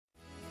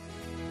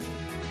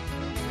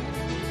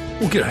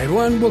Well, g'day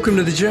everyone. Welcome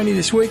to The Journey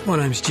this week. My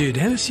name's Jude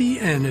Hennessy,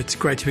 and it's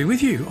great to be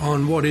with you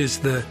on what is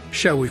the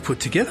show we've put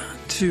together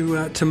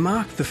to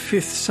mark the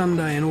fifth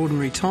Sunday in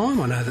Ordinary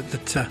Time. I know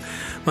that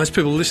most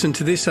people listen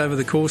to this over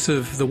the course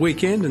of the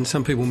weekend, and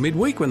some people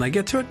midweek when they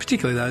get to it,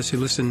 particularly those who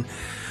listen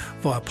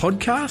via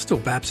podcast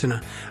or perhaps in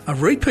a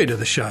repeat of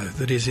the show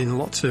that is in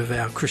lots of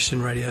our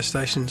Christian radio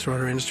stations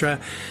right around Australia.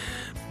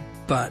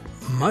 But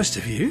most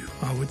of you,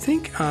 I would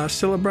think, are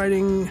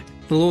celebrating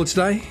the Lord's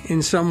Day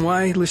in some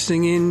way,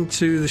 listening in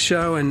to the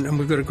show, and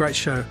we've got a great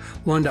show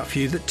lined up for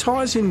you that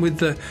ties in with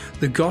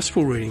the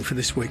gospel reading for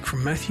this week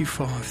from Matthew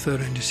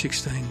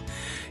 5:13-16.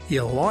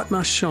 Your light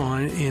must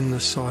shine in the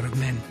sight of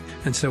men.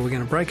 And so we're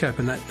going to break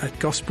open that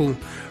gospel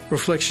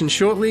reflection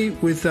shortly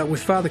with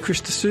Fr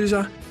Chris de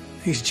Sousa.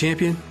 He's a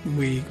champion.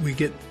 We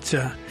get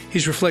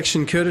his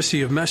reflection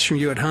courtesy of Mass from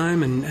you at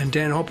home and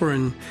Dan Hopper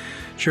and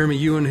Jeremy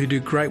Ewan, who do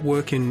great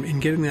work in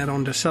getting that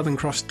onto Southern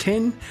Cross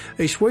 10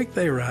 each week.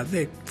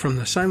 They're from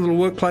the same little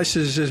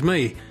workplaces as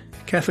me,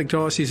 Catholic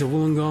Diocese of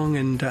Wollongong,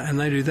 and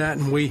they do that.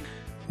 And we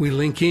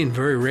link in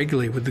very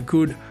regularly with the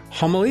good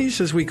homilies,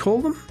 as we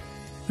call them,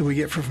 that we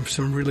get from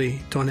some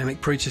really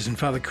dynamic preachers, and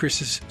Fr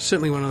Chris is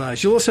certainly one of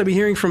those. You'll also be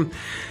hearing from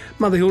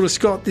Mother Hilda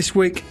Scott this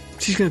week.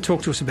 She's going to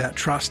talk to us about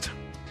trust.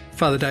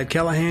 Fr Dave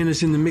Callaghan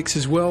is in the mix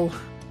as well.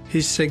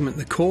 His segment,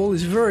 The Call,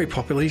 is very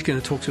popular. He's going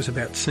to talk to us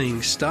about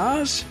seeing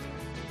stars.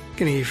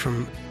 Going to hear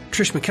from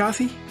Trish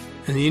McCarthy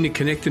and the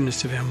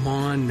interconnectedness of our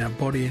mind, our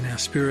body and our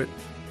spirit.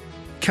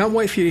 Can't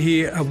wait for you to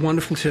hear a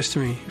wonderful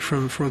testimony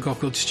from a guy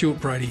called Stu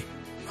Brady.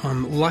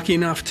 I'm lucky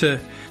enough to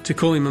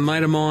call him a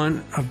mate of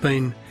mine. I've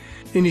been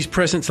in his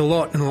presence a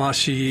lot in the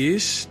last few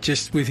years,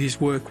 just with his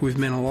work with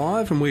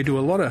MenAlive, and we do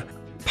a lot of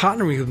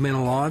partnering with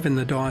MenAlive in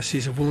the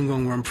Diocese of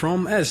Wollongong where I'm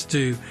from, as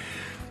do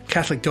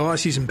Catholic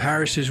dioceses and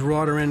parishes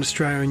right around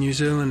Australia and New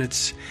Zealand.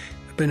 It's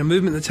been a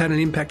movement that's had an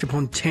impact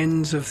upon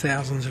tens of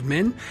thousands of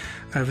men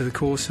over the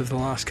course of the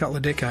last couple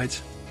of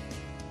decades.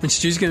 And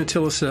Stu's going to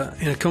tell us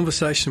in a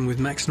conversation with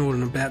Max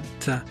Norden about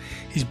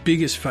his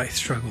biggest faith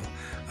struggle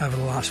over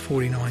the last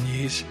 49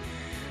 years.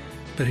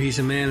 But he's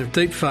a man of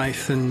deep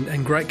faith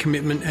and great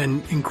commitment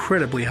and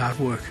incredibly hard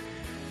work.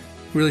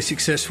 Really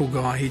successful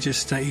guy. He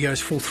goes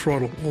full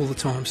throttle all the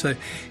time. So you're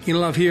going to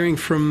love hearing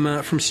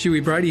from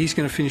Stu Brady. He's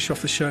going to finish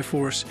off the show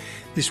for us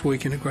this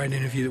week in a great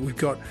interview that we've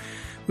got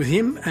with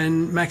him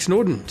and Max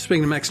Norden.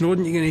 Speaking of Max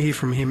Norden, you're going to hear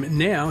from him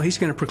now. He's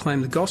going to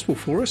proclaim the gospel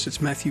for us. It's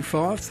Matthew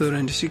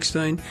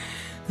 5:13-16.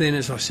 Then,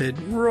 as I said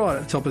right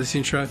at the top of this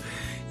intro,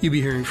 you'll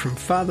be hearing from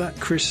Fr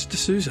Chris de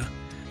Sousa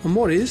on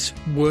what is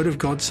Word of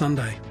God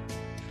Sunday.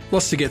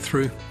 Lots to get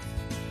through.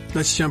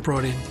 Let's jump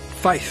right in.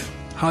 Faith,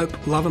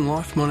 hope, love and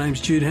life. My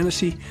name's Jude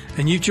Hennessy,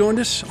 and you've joined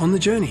us on the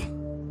journey.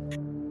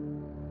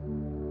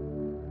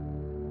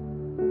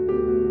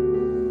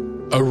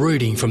 A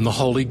reading from the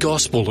Holy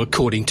Gospel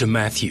according to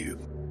Matthew.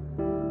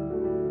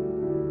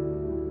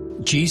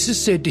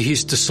 Jesus said to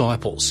his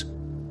disciples,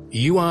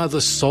 "You are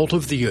the salt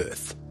of the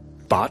earth.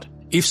 But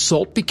if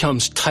salt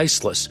becomes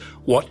tasteless,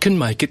 what can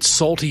make it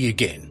salty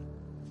again?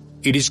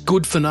 It is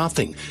good for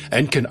nothing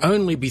and can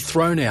only be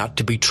thrown out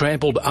to be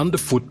trampled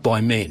underfoot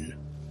by men.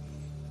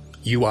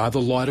 You are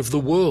the light of the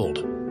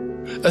world.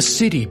 A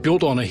city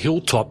built on a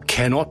hilltop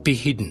cannot be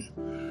hidden.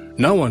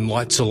 No one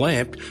lights a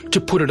lamp to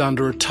put it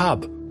under a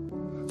tub.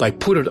 They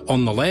put it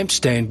on the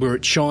lampstand where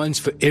it shines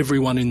for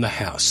everyone in the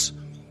house.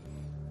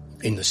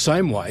 In the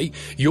same way,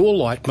 your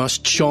light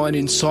must shine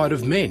inside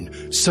of men,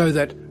 so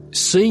that,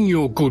 seeing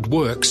your good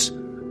works,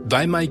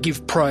 they may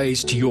give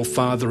praise to your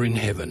Father in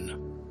heaven."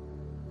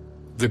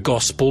 The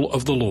Gospel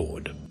of the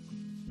Lord.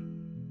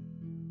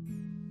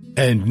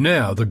 And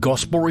now the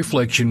Gospel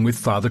reflection with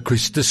Fr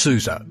Chris de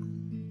Sousa.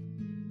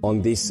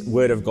 On this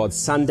Word of God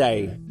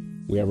Sunday,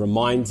 we are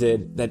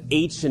reminded that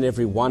each and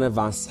every one of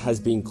us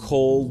has been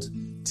called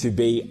to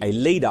be a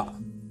leader,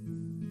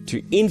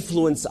 to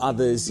influence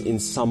others in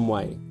some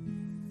way,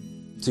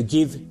 to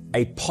give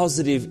a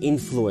positive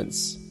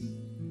influence.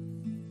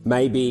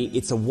 Maybe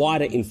it's a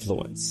wider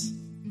influence.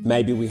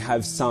 Maybe we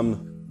have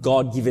some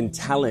God-given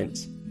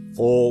talent,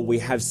 or we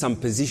have some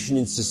position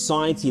in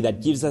society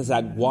that gives us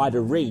that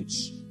wider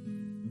reach.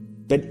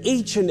 But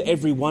each and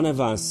every one of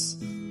us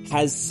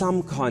has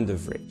some kind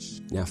of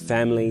reach. In our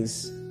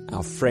families,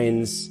 our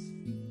friends,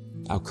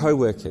 our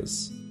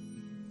co-workers,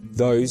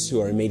 those who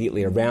are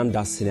immediately around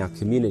us in our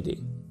community.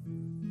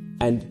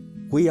 And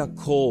we are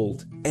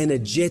called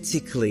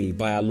energetically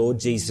by our Lord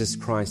Jesus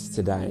Christ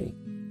today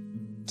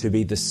to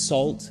be the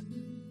salt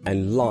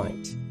and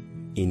light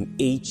in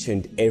each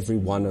and every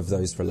one of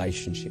those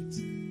relationships.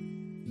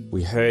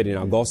 We heard in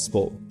our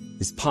gospel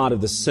this part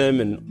of the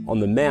Sermon on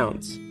the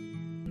Mount,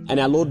 and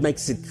our Lord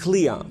makes it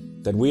clear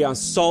that we are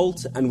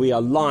salt and we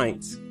are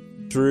light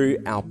through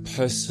our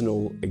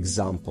personal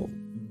example.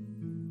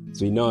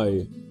 As we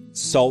know,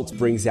 salt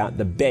brings out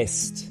the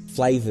best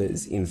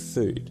flavors in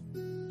food.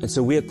 And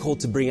so we are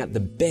called to bring out the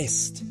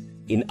best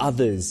in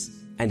others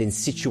and in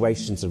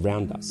situations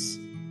around us.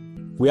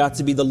 We are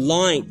to be the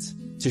light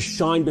to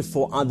shine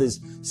before others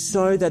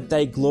so that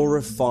they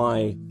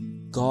glorify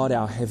God,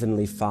 our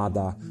Heavenly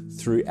Father,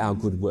 through our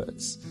good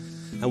works.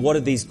 And what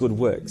are these good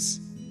works?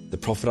 The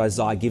prophet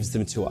Isaiah gives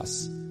them to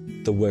us,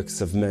 the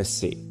works of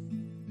mercy.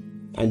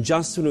 And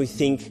just when we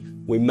think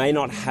we may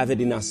not have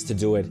it in us to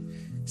do it,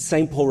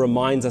 St. Paul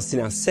reminds us in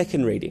our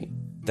second reading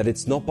that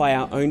it's not by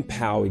our own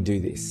power we do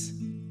this,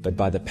 but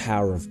by the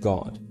power of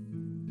God.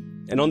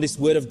 And on this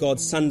Word of God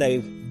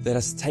Sunday, let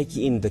us take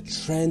in the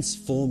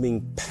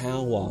transforming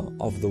power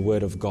of the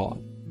Word of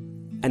God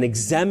and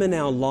examine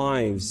our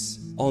lives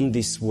on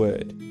this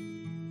Word.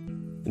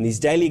 In these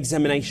daily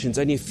examinations,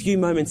 only a few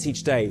moments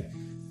each day,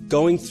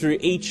 going through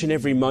each and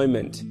every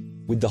moment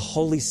with the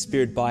Holy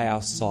Spirit by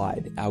our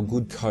side, our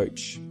good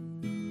coach,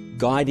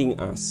 guiding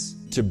us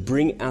to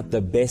bring out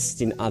the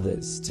best in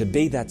others, to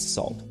be that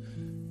salt,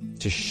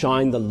 to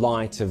shine the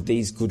light of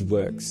these good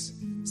works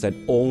so that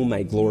all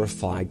may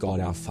glorify God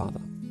our Father.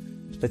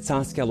 Let's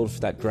ask our Lord for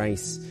that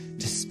grace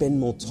to spend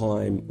more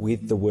time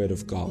with the Word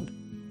of God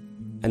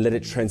and let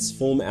it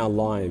transform our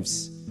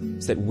lives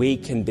so that we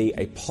can be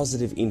a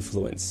positive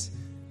influence,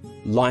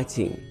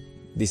 lighting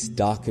this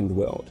darkened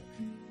world,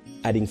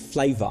 adding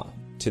flavour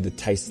to the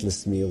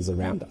tasteless meals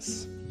around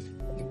us.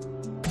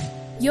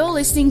 You're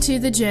listening to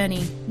The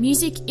Journey,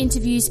 music,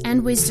 interviews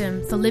and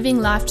wisdom for living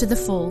life to the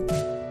full.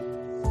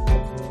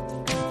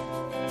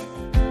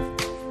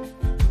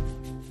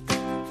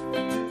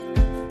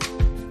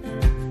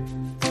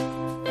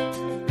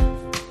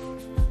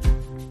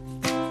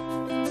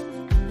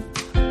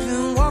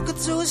 Been walking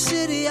to a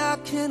city I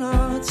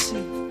cannot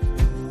see,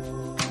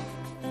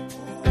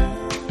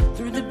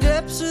 through the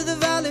depths of the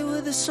valley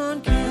where the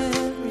sun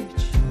can't reach.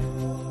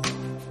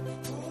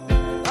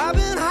 I've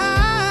been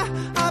high,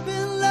 I've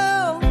been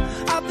low,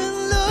 I've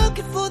been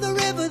looking for the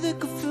river that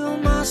could fill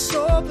my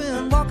soul.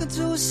 Been walking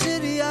to a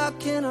city I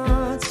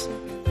cannot see.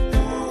 Fill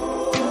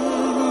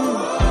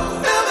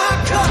my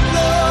cup,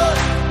 Lord,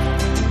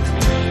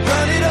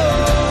 run it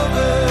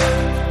over.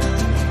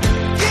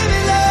 Give me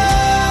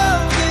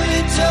love, give me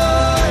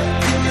joy,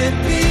 give me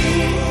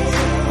peace.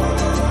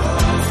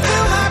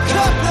 Fill my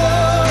cup,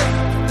 Lord,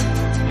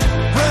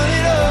 run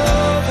it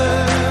over.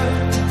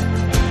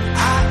 I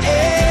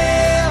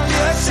am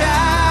your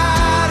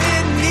child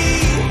in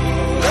need,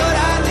 Lord, I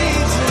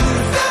need you.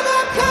 Fill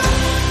my cup.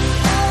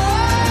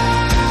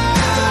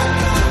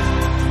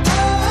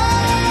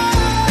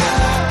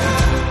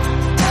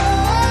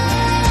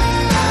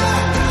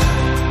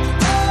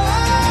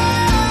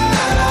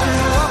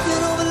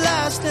 Walking over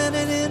life,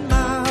 standing in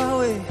my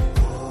way.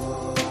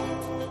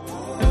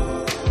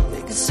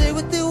 They can say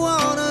what they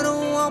want, I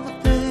don't want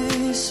what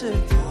they say.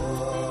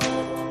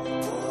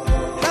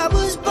 I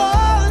was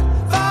born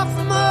far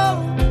from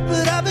home,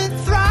 but I've been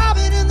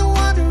thriving in the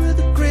wonder of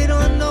the great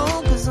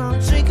unknown. 'Cause I'm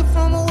drinking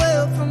from a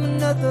well from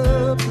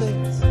another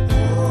place.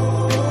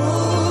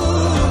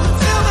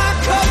 Fill my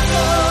cup,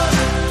 Lord,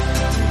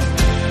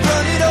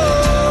 run it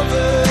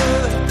over.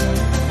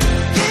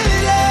 Give me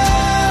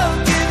love,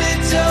 give me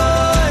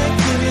joy,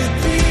 give me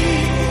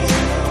peace.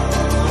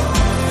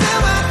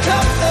 Fill my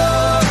cup,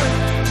 Lord,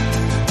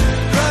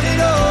 run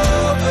it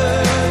over.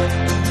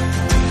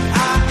 I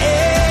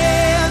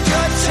am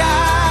your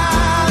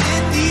child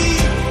in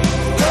need,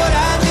 Lord, I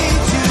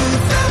need you.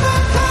 Fill my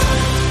cup.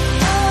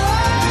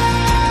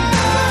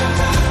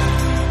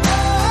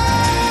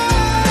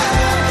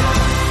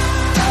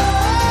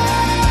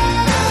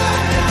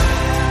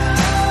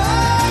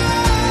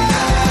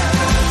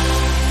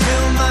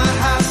 Fill my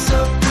house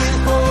up with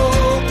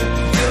hope,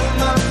 fill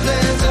my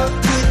plans up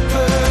with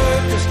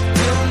purpose,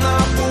 fill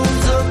my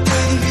wounds up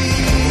with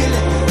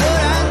healing,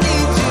 Lord, I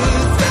need you.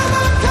 Fill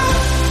my cup,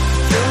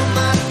 fill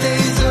my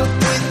days up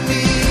with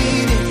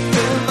meaning,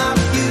 fill my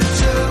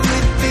future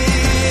with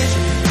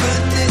vision,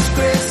 goodness,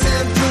 grace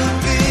and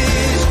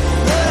provision,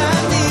 Lord, I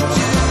need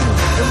you.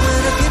 And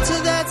when I get to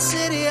that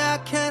city I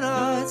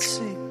cannot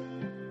see,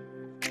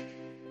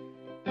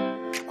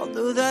 I'll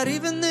know that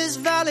even this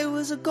valley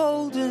was a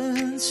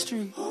golden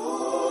street. Fill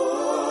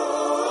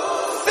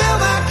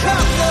my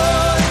cup,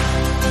 Lord,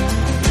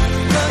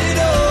 run it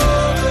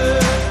over.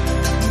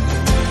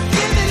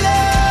 Give me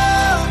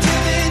love,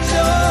 give me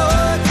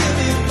joy, give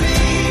me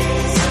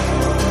peace.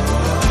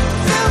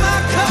 Fill my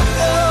cup,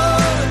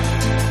 Lord,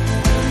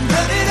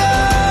 run it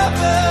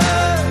over.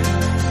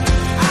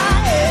 I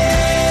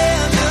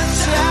am your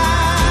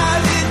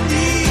child in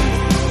need,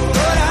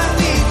 Lord, I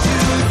need you.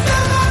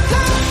 Fill my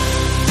cup,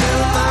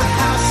 fill my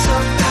house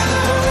up with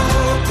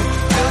hope,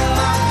 fill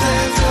my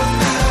plans up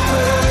with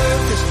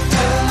purpose,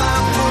 fill my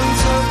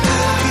wounds up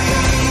with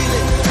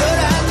healing,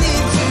 Lord, I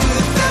need you.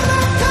 Fill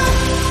my cup,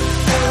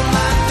 fill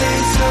my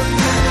days up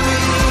with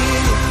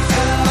meaning,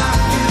 fill my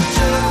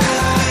future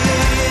with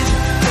vision,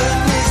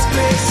 goodness,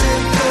 grace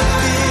and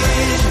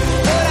provision,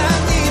 Lord, I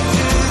need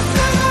you.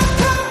 Fill my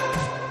cup.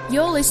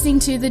 You're listening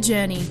to The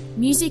Journey,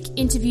 music,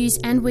 interviews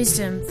and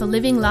wisdom for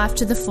living life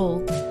to the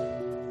full.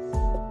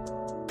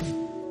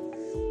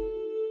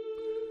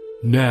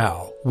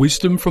 Now,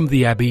 wisdom from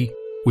the Abbey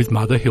with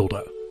Mother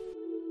Hilda.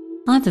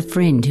 I've a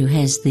friend who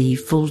has the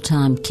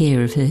full-time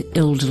care of her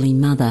elderly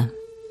mother.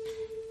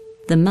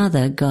 The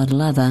mother, God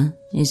love her,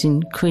 is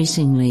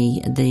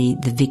increasingly the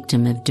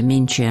victim of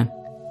dementia.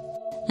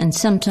 And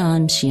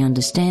sometimes she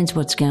understands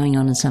what's going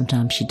on and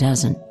sometimes she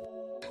doesn't.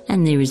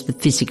 And there is the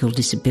physical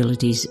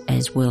disabilities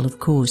as well, of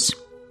course.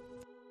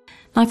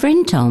 My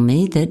friend told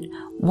me that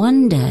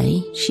one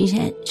day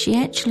she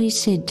actually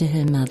said to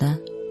her mother,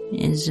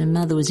 as her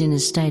mother was in a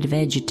state of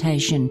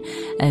agitation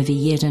over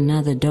yet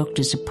another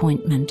doctor's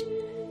appointment,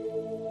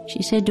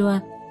 she said to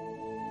her,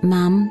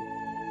 "Mum,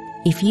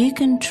 if you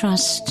can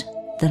trust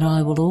that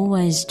I will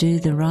always do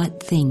the right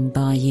thing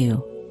by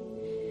you,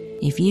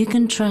 if you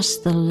can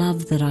trust the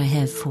love that I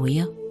have for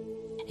you,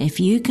 if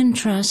you can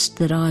trust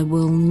that I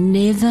will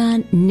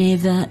never,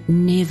 never,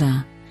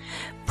 never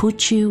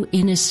put you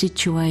in a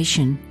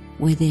situation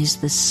where there's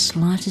the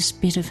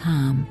slightest bit of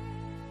harm,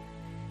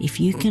 if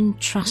you can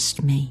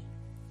trust me,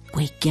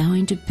 we're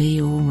going to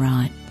be all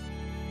right."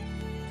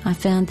 I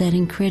found that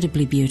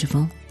incredibly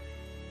beautiful.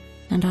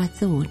 And I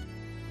thought,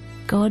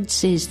 God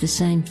says the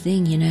same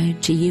thing,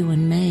 to you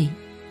and me.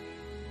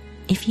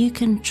 If you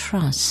can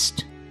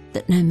trust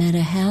that no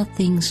matter how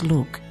things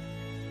look,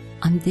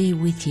 I'm there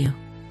with you.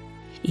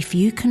 If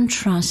you can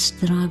trust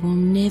that I will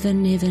never,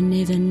 never,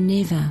 never,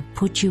 never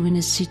put you in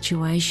a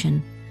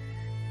situation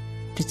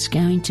that's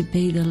going to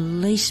be the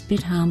least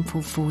bit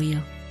harmful for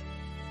you,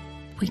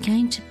 we're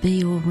going to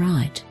be all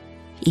right.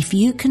 If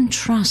you can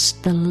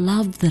trust the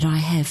love that I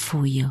have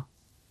for you,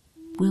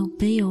 we'll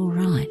be all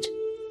right.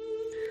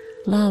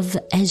 Love,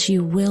 as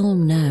you well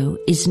know,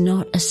 is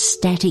not a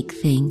static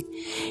thing.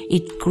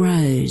 It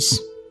grows.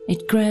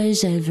 It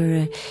grows over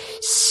a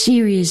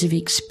series of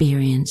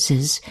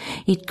experiences.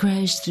 It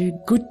grows through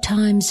good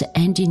times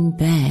and in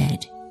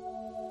bad.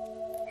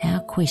 Our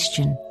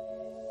question,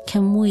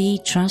 can we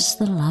trust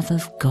the love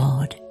of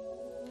God?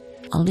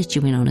 I'll let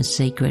you in on a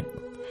secret.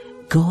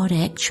 God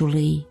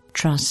actually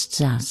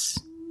trusts us.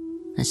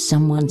 As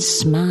someone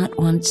smart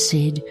once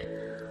said,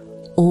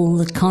 all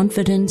the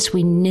confidence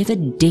we never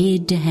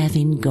dared to have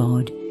in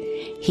God,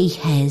 He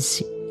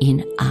has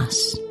in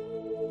us.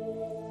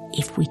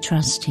 If we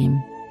trust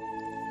Him,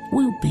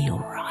 we'll be all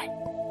right.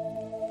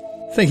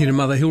 Thank you to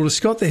Mother Hilda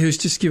Scott there, who's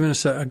just given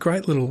us a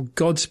great little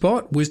God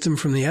spot, wisdom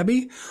from the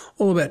Abbey,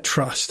 all about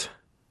trust.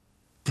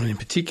 And in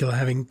particular,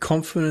 having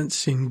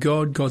confidence in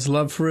God, God's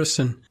love for us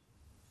and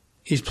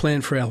His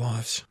plan for our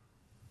lives.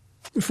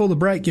 Before the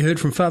break, you heard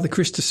from Fr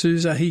Chris de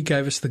Sousa. He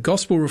gave us the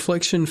gospel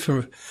reflection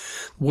for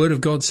Word of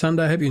God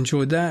Sunday. I hope you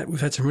enjoyed that. We've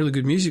had some really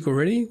good music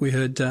already. We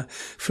heard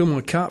Film on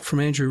a Cup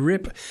from Andrew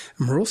Ripp,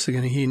 and we're also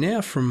going to hear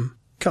now from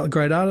a couple of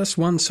great artists,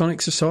 One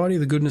Sonic Society,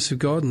 The Goodness of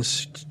God, and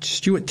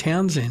Stuart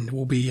Townsend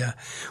will be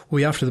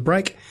after the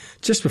break.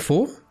 Just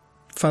before,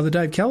 Fr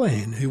Dave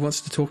Callaghan, who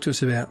wants to talk to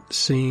us about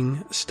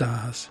seeing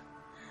stars.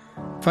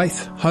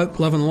 Faith, hope,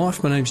 love and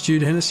life. My name's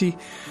Jude Hennessy.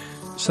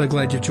 So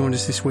glad you've joined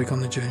us this week on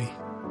The Journey.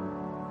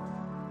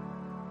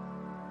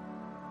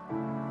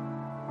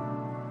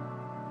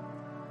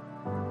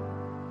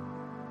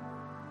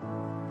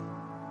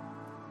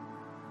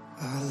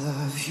 I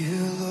love you,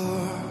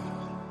 Lord.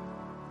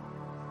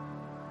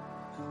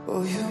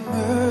 Oh, your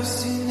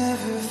mercy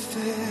never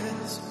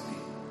fails me.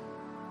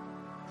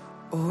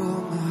 All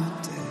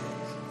my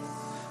days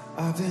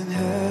I've been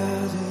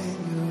held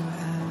in your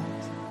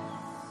hand.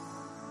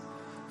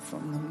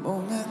 From the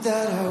moment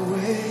that I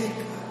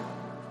wake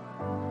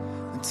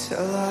up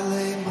until I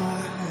lay my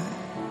head,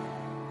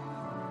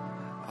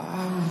 I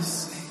will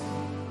sing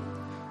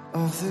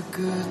of the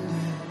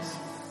goodness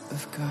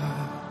of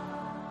God.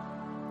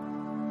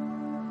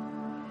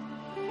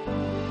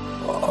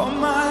 All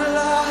my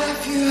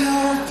life you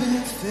have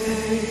been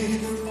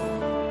faithful,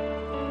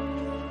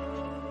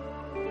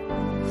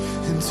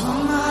 and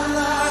all my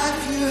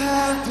life you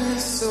have been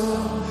so,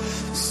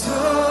 so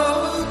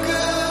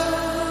good.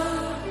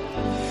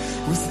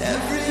 With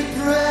every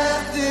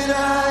breath that I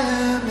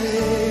am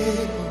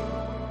able,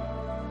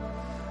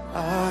 I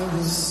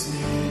will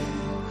sing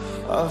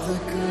of the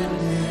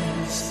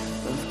goodness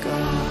of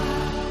God.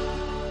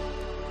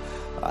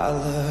 I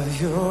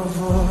love your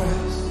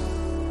voice.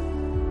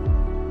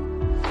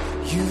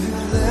 You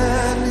have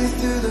led me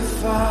through the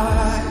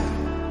fire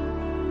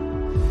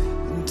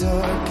in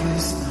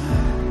darkest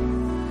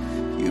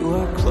night. You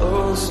are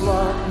close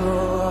like no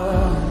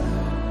other.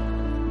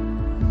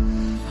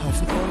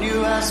 I've known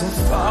you as a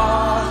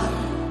father,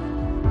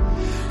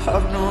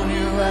 I've known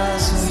you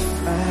as a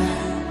friend,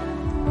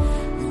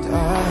 and I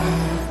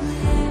have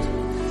lived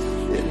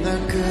in the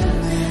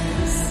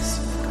goodness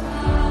of God.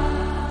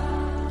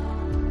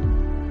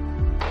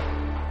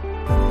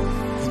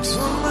 And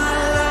all my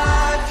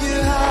life you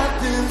have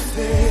been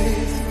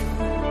faithful.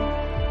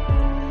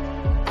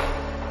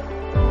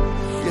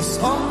 Yes,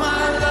 all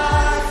my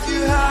life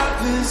you have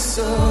been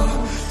so,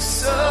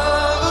 so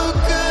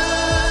good.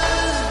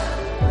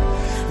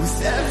 With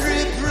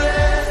every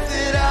breath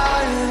that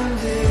I am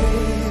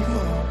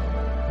able,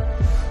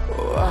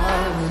 oh, I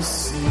will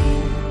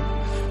sing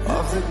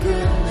of the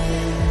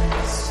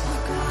goodness of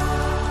God.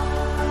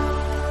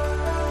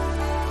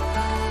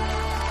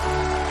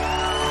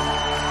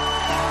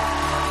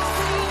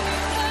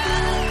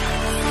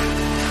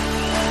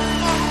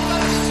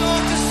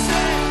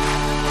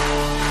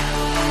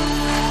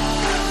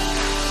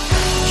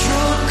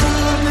 Your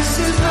goodness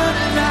is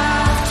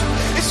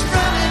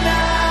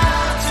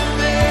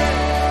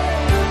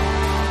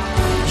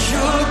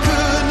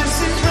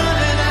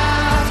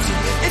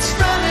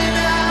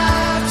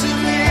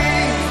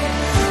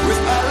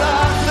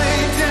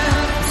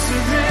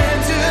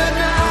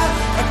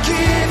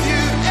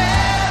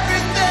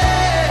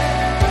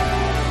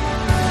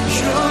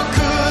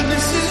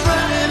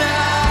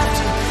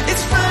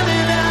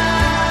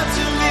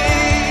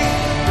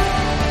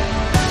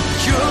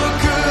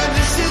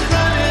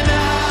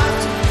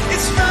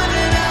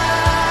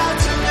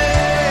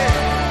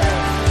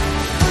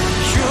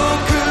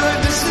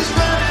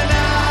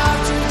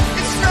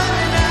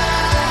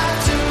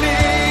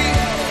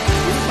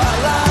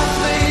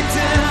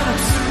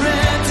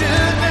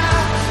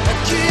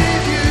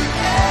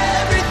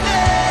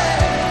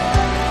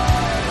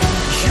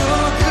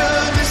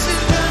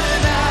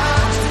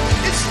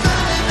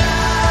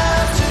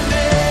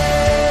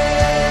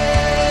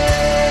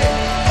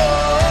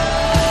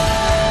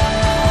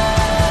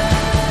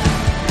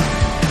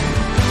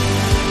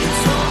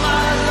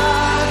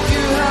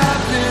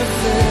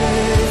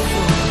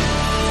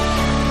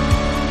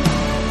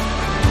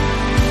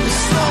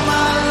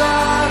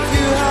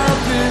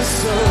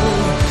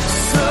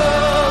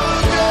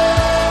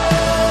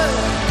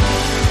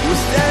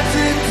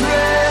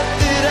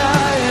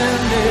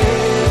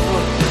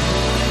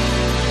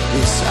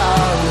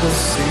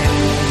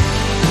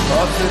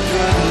of the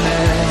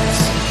goodness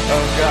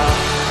of God.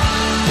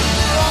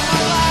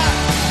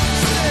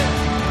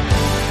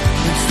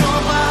 It's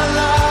all my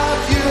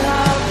life you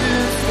have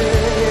been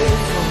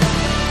faithful.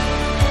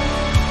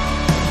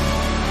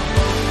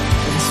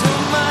 It's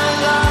all my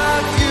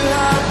life you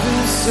have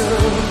been so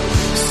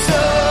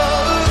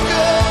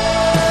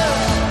good.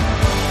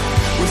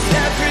 With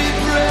every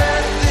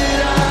breath that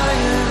I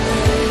am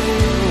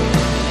able,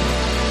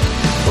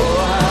 oh,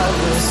 I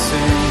will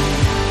sing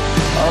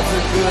of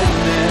the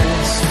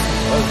goodness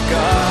of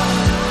God.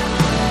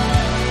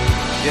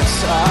 Yes,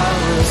 I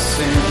will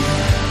sing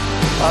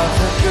of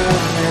the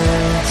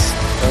goodness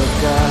of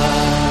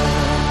God.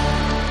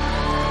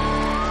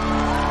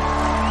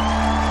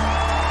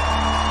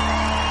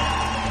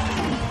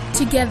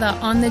 Together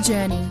on the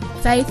journey,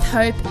 faith,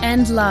 hope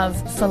and love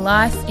for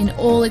life in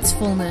all its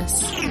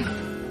fullness.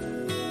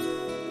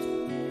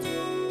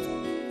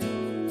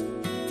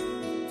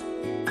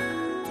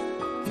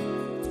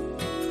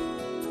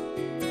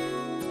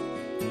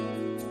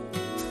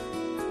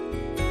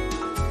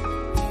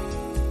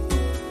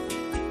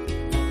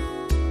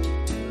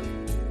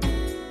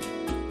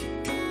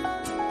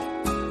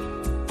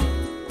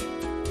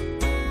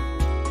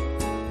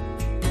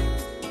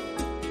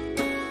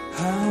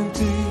 How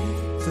deep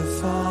the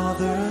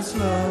Father's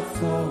love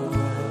for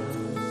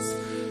us,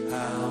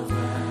 how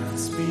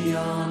vast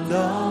beyond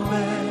all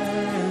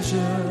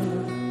measure,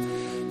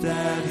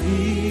 that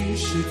He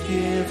should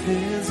give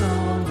His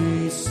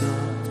only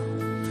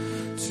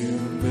Son to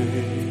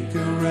make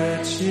a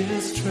wretch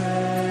His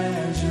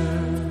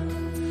treasure.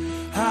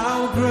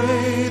 How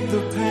great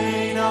the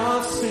pain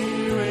of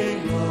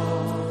searing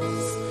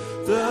loss,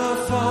 the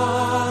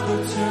Father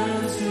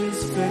turns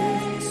His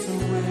face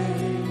away,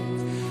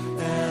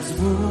 as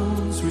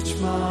wounds which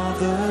mar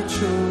the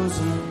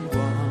chosen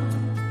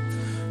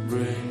one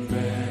bring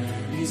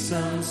many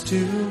sons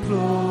to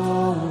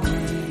glory.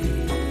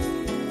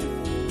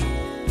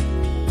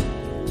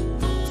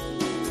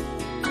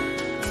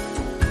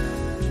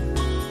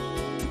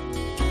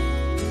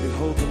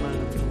 Behold the man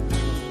upon the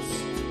cross.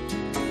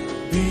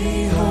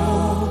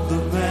 Behold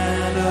the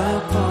man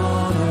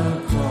upon a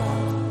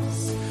cross,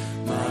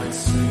 my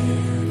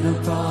sin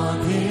upon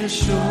His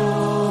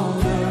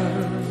shoulders.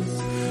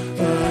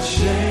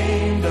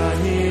 Ashamed, I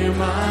hear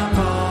my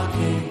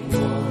mocking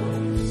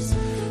voice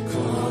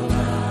call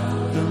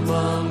out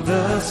among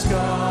the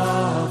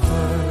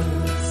scoffers.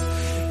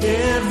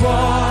 It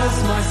was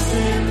my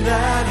sin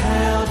that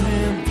held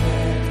Him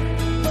there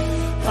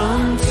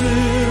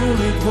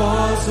until it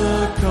was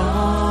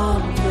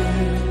accomplished.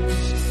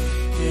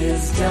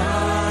 His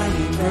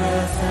dying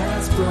breath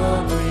has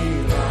brought me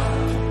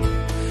life.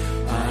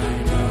 I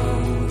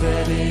know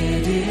that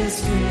it is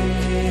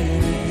finished.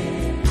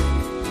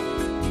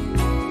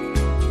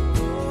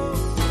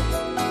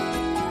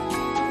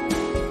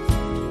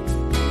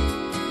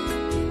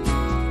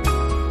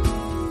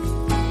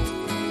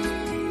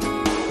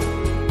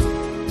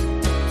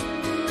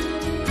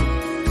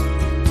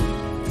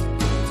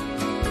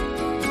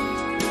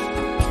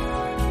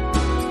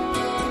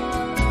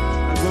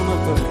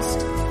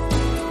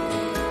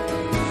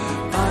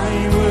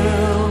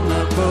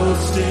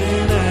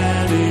 In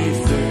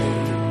anything,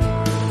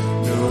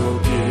 no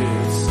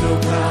gifts, no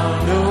power,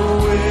 no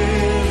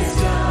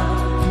wisdom,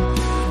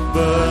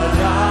 but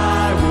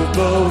I will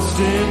boast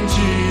in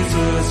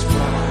Jesus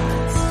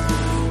Christ,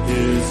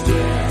 His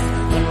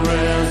death and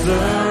resurrection.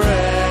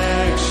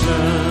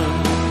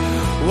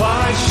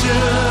 Why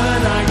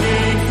should I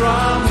gain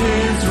from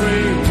His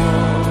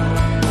reward?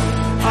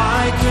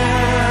 I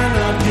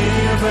cannot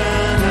give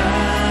an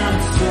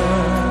answer,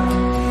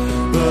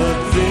 but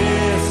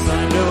this I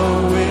know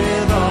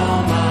with all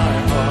my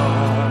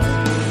heart,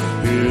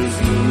 His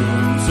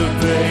wounds have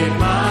paid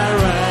my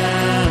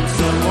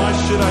ransom. Why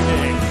should I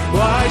gain?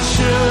 Why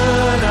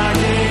should I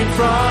gain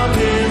from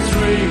His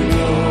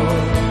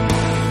reward?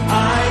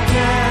 I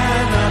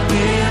cannot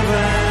give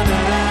an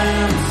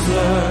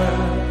answer,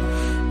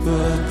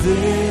 but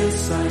this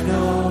I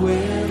know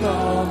with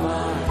all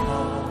my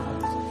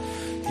heart,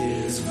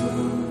 His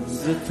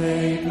wounds have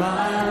paid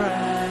my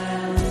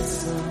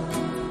ransom.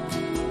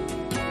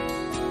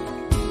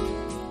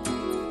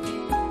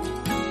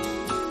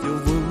 Your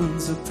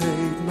wounds have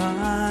paid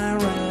my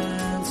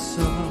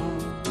ransom.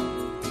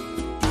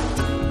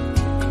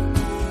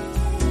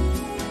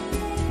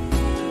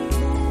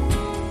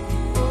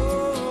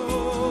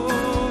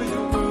 Oh,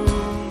 your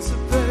wounds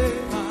have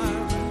paid my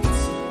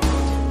ransom.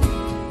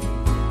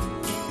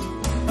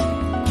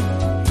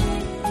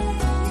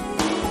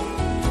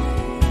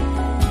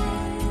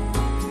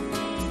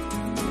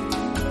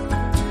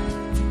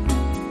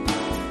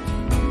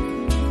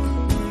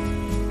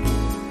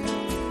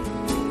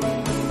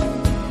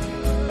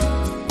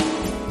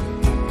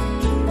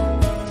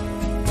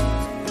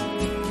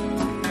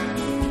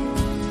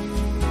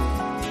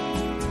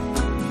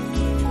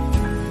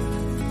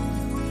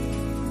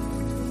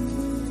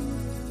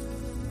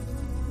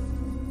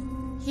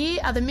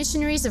 Here are the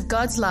missionaries of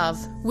God's love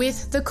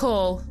with The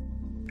Call.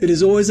 It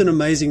is always an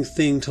amazing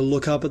thing to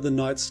look up at the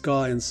night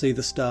sky and see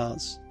the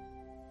stars.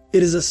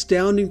 It is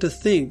astounding to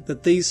think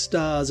that these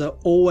stars are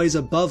always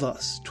above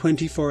us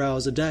 24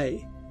 hours a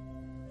day,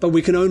 but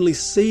we can only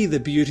see the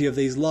beauty of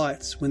these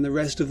lights when the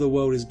rest of the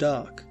world is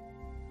dark.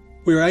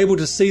 We are able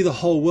to see the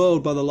whole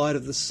world by the light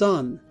of the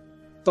sun,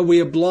 but we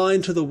are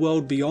blind to the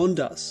world beyond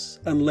us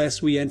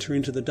unless we enter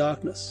into the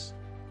darkness.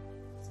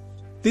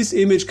 This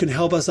image can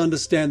help us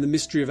understand the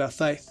mystery of our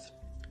faith.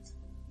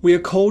 We are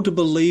called to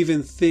believe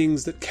in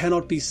things that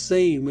cannot be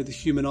seen with the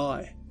human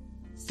eye,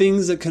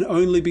 things that can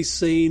only be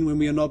seen when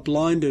we are not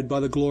blinded by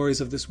the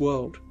glories of this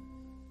world.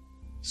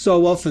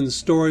 So often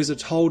stories are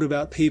told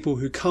about people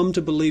who come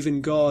to believe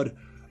in God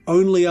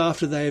only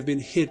after they have been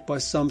hit by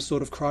some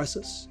sort of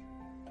crisis.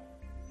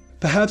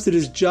 Perhaps it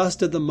is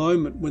just at the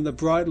moment when the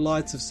bright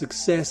lights of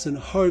success and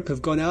hope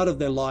have gone out of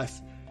their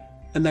life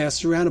and they are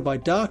surrounded by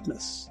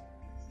darkness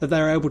that they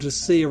are able to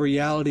see a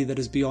reality that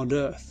is beyond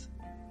earth.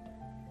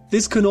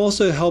 This can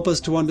also help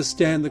us to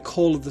understand the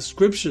call of the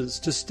Scriptures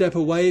to step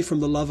away from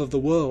the love of the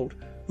world,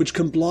 which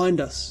can blind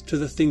us to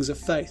the things of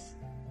faith.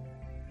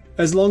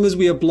 As long as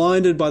we are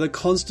blinded by the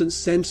constant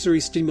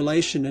sensory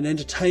stimulation and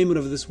entertainment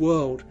of this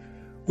world,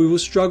 we will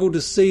struggle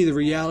to see the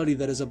reality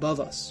that is above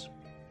us.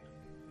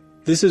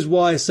 This is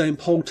why St.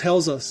 Paul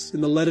tells us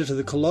in the letter to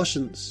the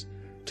Colossians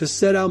to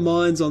set our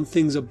minds on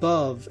things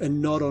above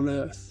and not on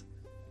earth.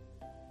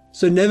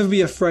 So never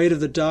be afraid of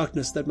the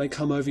darkness that may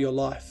come over your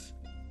life,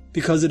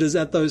 because it is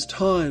at those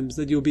times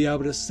that you'll be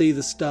able to see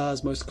the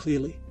stars most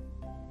clearly.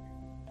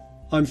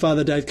 I'm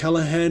Fr Dave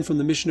Callaghan from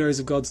the Missionaries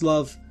of God's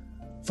Love.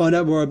 Find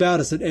out more about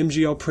us at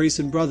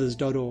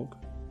mglpriestsandbrothers.org.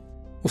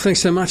 Well,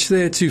 thanks so much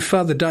there to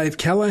Fr Dave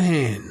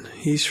Callaghan.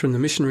 He's from the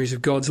Missionaries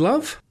of God's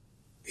Love.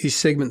 His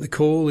segment, The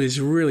Call, is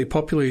really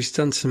popular. He's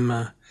done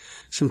some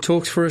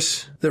talks for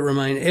us that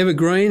remain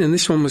evergreen, and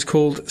this one was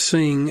called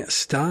Seeing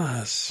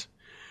Stars.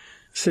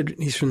 Said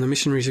he's from the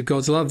Missionaries of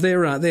God's Love.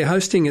 They're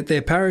hosting at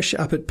their parish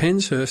up at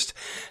Penshurst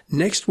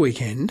next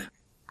weekend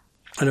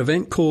an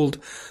event called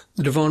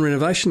the Divine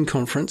Renovation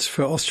Conference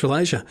for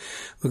Australasia.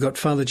 We've got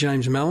Father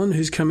James Mallon,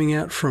 who's coming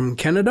out from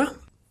Canada.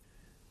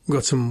 We've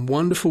got some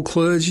wonderful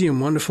clergy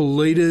and wonderful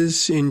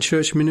leaders in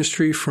church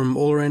ministry from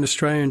all around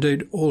Australia,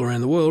 indeed all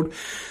around the world,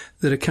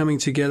 that are coming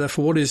together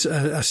for what is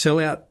a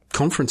sellout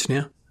conference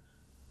now.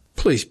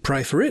 Please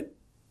pray for it.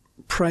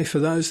 Pray for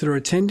those that are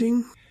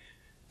attending.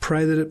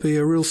 Pray that it be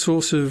a real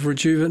source of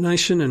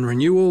rejuvenation and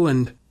renewal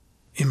and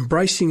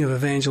embracing of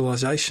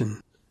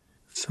evangelisation.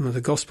 Some of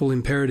the gospel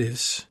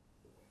imperatives.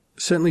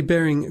 Certainly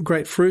bearing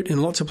great fruit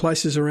in lots of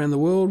places around the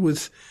world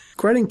with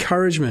great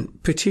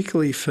encouragement,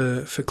 particularly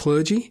for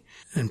clergy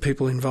and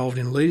people involved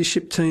in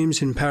leadership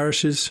teams in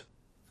parishes.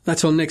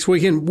 That's on next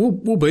weekend.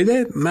 We'll be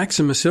there, Max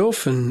and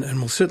myself, and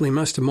well, certainly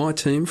most of my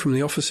team from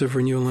the Office of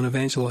Renewal and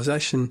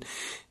Evangelisation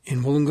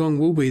in Wollongong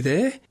will be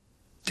there.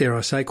 Dare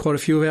I say, quite a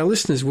few of our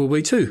listeners will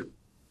be too.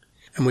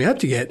 And we hope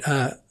to get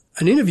an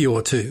interview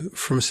or two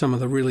from some of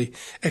the really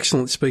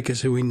excellent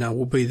speakers who we know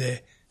will be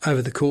there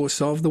over the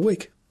course of the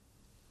week.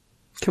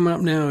 Coming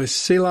up now is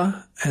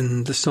Selah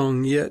and the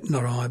song Yet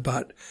Not I,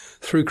 but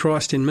Through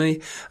Christ in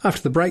Me.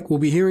 After the break, we'll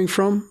be hearing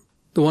from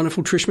the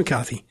wonderful Trish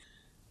McCarthy.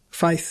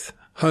 Faith,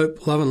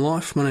 hope, love and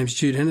life. My name's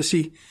Jude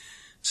Hennessy.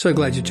 So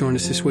glad you joined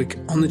us this week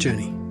on The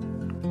Journey.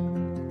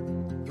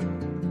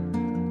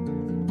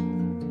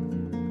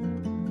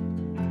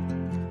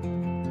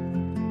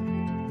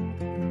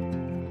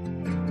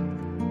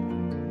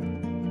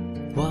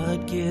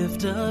 What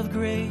gift of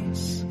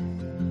grace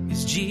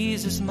is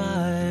Jesus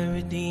my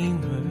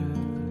Redeemer?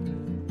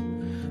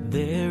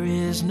 There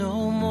is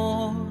no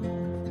more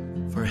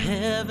for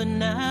heaven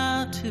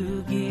now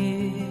to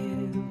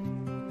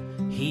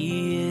give.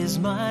 He is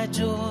my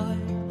joy,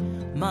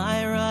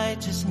 my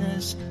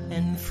righteousness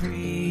and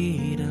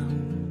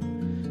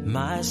freedom,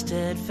 my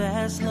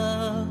steadfast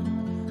love,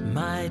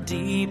 my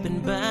deep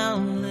and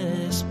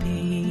boundless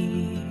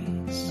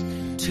peace.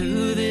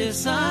 To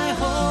this I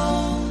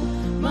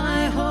hold,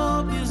 my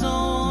hope is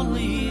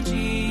only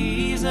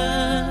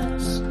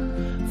Jesus,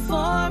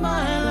 for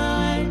my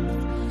life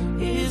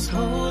is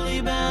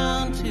wholly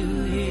bound to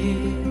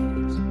His.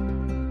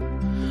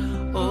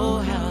 Oh,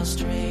 how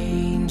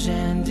strange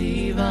and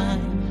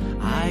divine,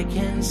 I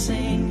can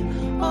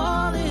sing,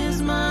 all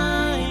is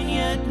mine,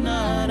 yet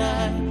not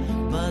I,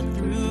 but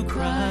through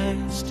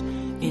Christ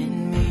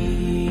in me.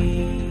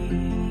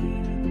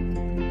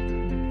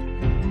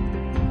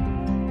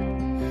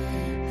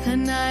 The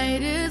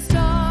night is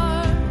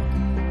dark,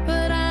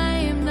 but I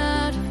am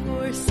not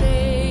forsaken,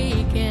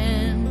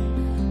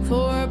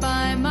 for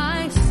by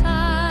my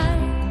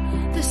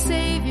side the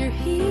Savior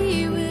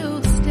He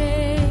will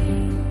stay.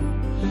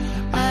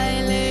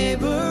 I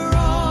labor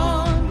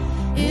on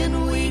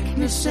in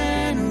weakness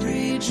and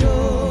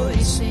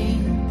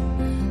rejoicing,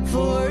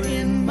 for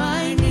in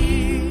my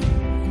need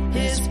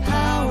His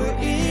power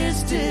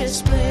is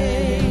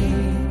displayed.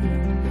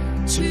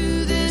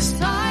 To this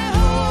I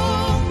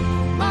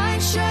hold, my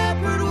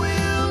shepherd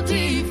will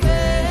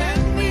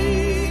defend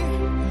me.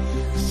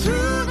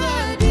 Through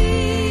the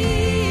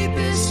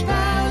deepest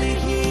valley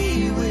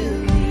He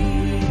will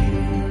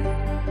lead.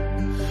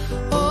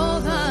 Oh,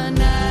 the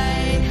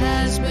night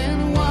has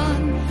been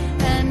won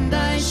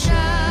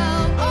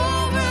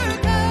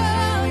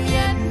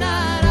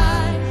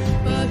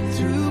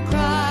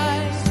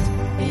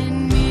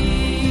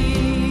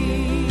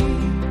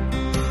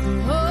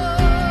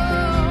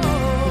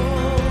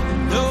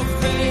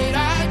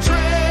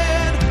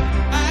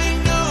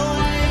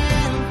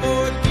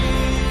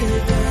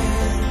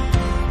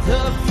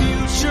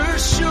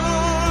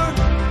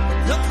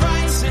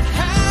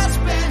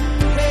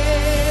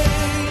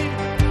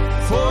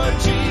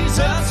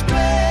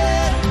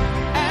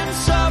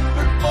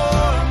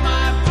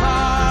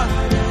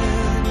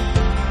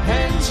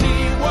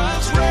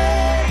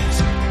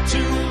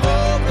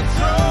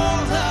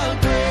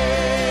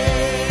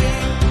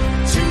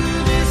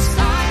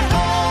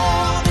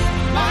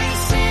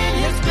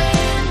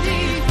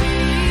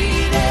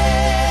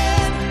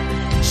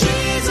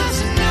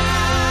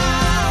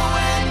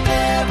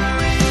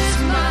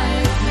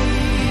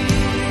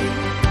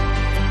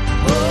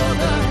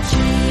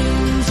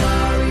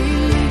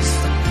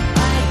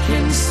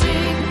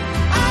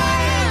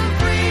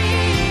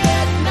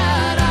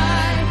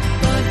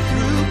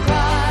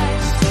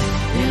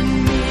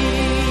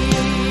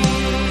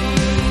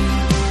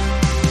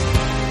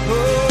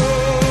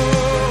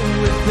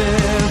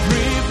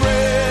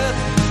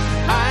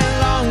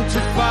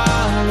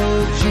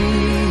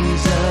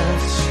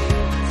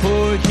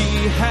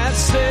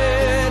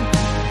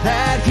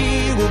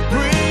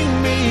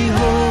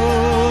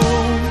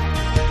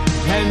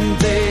and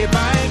day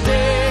by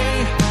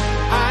day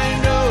I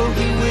know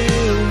He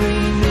will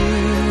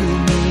renew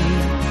me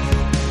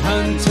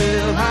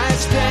until I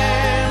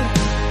stand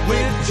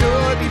with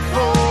joy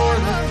before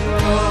the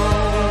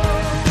throne.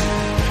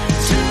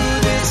 To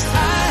this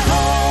I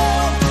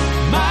hope,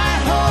 my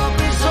hope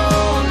is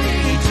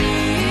only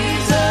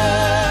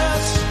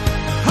Jesus.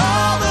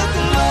 All the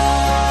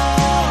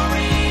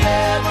glory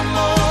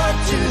evermore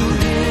to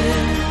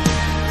Him.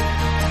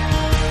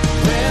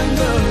 When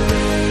the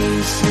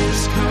race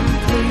is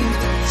complete,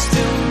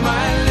 still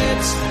my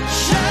lips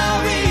shall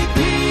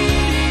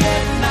repeat,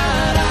 yet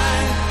not I,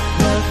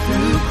 but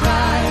through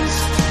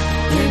Christ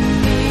in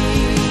me.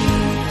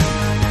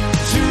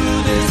 To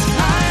this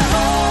I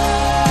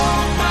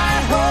hope, my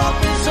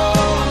hope is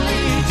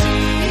only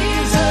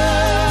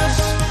Jesus.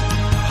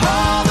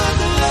 All the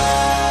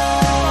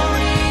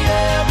glory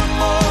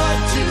evermore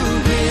to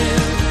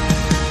Him.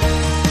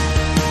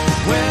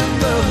 When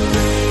the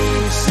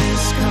race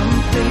is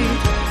complete,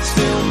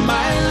 still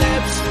my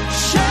lips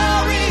shall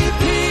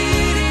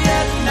repeat,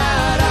 yet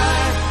not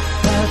I,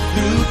 but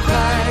through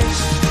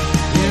Christ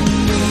in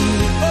me.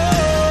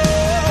 Oh,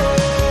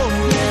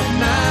 yet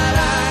not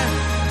I,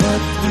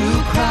 but through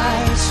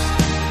Christ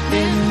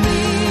in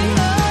me.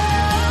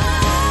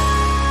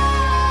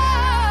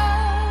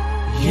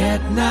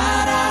 Yet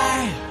not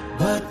I,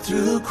 but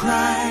through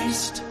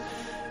Christ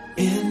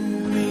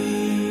in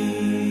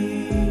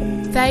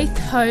me. Faith,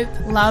 hope,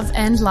 love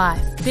and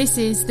life. This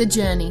is The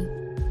Journey.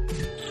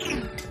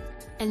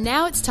 And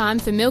now it's time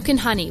for Milk and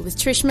Honey with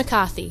Trish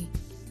McCarthy.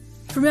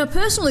 From our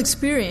personal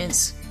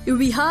experience, it would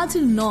be hard to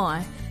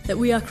deny that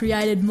we are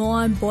created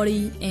mind,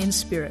 body and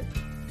spirit.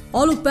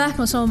 I look back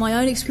on some of my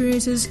own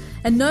experiences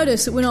and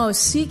notice that when I was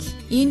sick,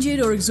 injured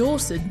or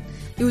exhausted,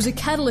 it was a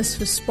catalyst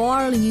for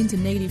spiralling into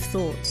negative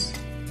thoughts.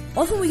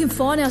 Often we can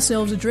find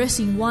ourselves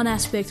addressing one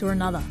aspect or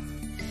another,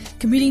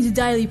 committing to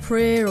daily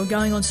prayer or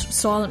going on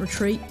silent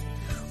retreat,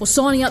 or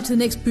signing up to the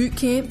next boot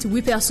camp to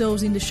whip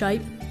ourselves into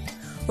shape,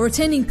 or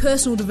attending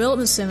personal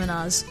development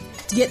seminars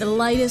to get the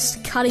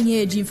latest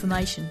cutting-edge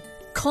information,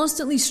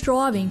 constantly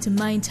striving to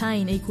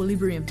maintain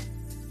equilibrium.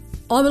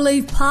 I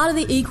believe part of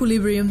the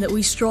equilibrium that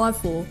we strive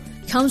for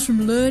comes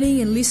from learning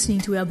and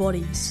listening to our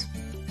bodies.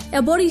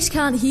 Our bodies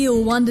can't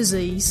heal one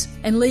disease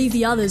and leave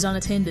the others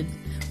unattended.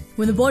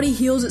 When the body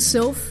heals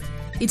itself,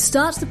 it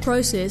starts the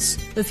process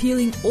of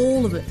healing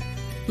all of it.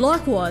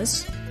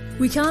 Likewise,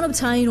 we can't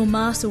obtain or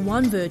master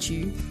one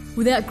virtue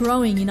without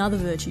growing in other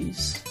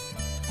virtues.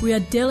 We are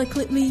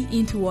delicately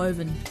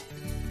interwoven.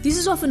 This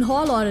is often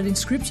highlighted in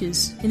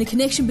scriptures in the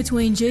connection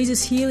between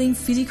Jesus healing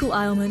physical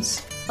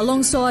ailments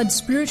alongside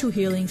spiritual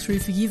healing through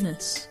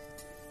forgiveness.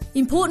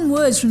 Important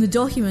words from the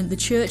document The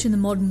Church in the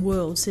Modern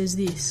World says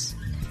this: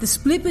 the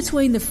split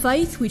between the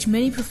faith which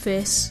many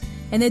profess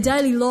and their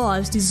daily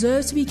lives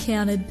deserves to be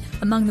counted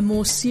among the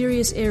more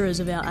serious errors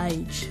of our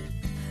age.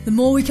 The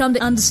more we come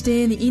to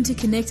understand the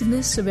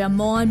interconnectedness of our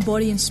mind,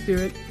 body and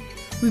spirit,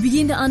 we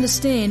begin to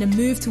understand and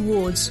move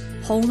towards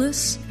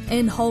wholeness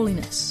and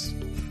holiness.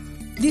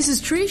 This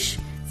is Trish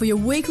for your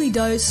weekly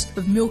dose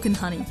of Milk and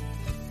Honey.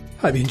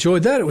 Hope you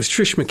enjoyed that. It was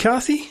Trish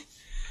McCarthy.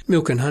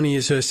 Milk and Honey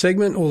is her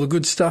segment, all the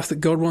good stuff that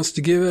God wants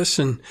to give us,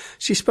 and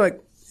she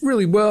spoke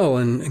really well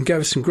and gave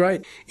us some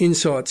great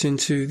insights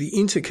into the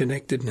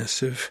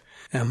interconnectedness of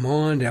our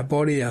mind, our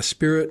body, our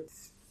spirit,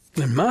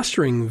 and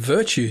mastering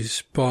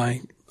virtues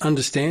by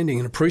understanding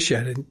and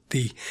appreciating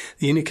the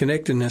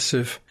interconnectedness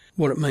of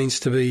what it means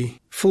to be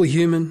fully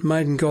human,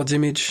 made in God's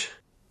image,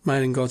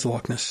 made in God's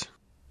likeness.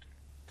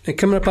 Now,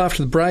 coming up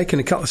after the break and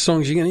a couple of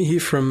songs, you're going to hear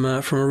from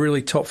a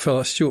really top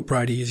fella. Stu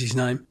Brady is his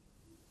name.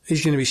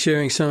 He's going to be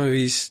sharing some of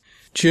his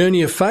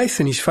journey of faith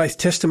and his faith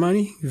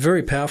testimony,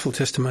 very powerful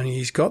testimony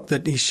he's got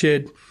that he's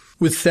shared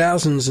with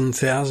thousands and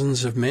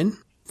thousands of men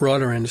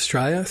right around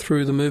Australia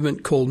through the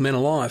movement called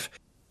MenAlive.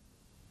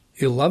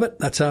 You'll love it.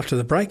 That's after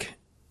the break.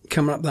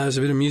 Coming up, there's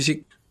a bit of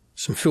music,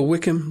 some Phil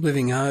Wickham,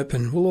 Living Hope,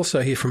 and we'll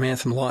also hear from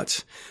Anthem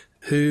Lights,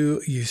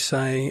 Who You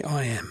Say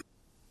I Am.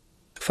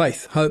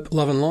 Faith, hope,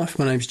 love and life.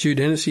 My name's Jude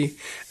Hennessy,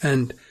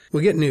 and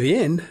we're getting near the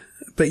end,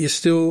 but you're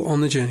still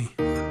on the journey.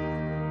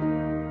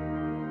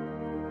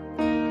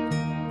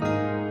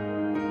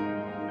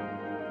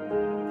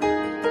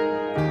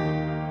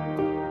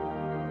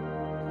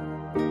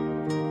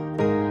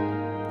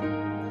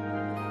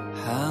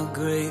 How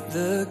great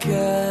the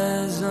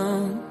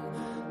chasm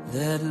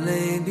that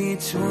lay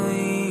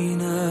between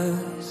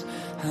us,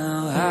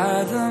 how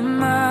high the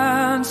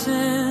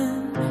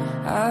mountain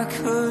I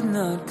could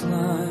not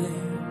climb.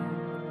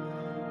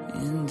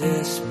 In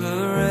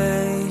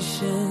desperation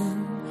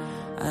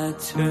I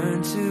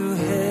turned to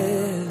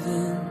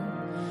heaven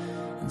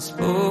and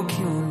spoke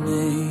your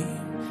name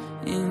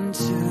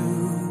into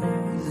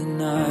the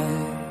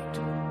night.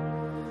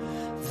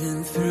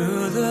 Then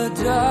through the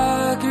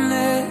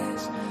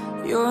darkness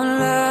your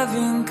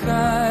loving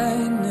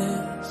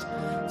kindness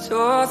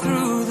tore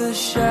through the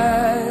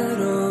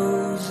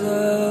shadows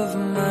of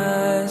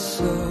my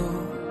soul.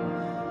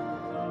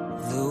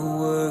 The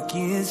work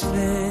is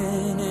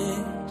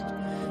finished,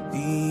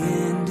 the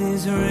end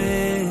is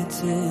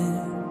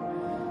written.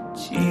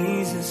 Jesus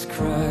Jesus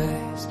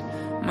Christ,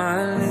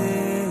 my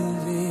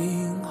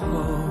living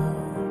hope.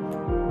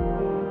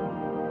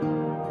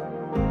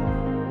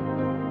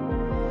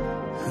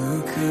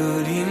 Who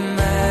could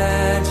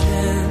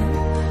imagine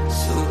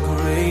so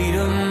great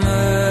a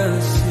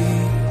mercy?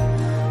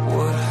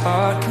 What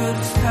heart could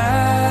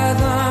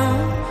fathom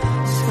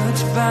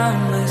such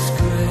boundless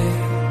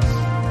grace?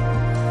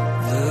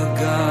 The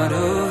God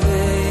of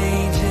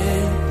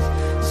ages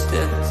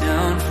stepped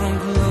down from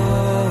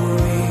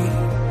glory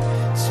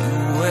to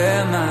wear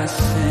my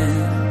sin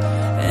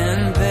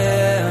and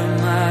bear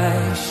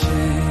my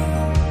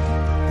shame.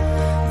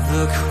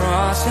 The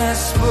cross has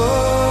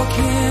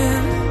spoken,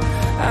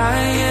 I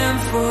am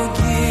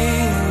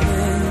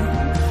forgiven.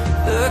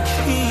 The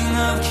King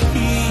of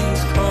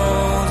Kings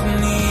calls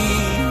me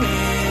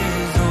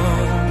his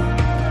own.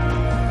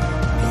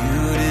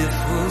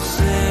 Beautiful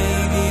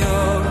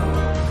Savior,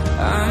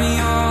 I'm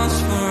yours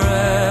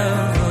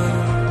forever.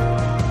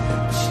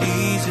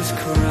 Jesus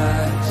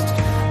Christ,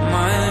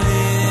 my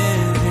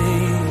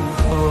living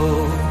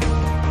hope.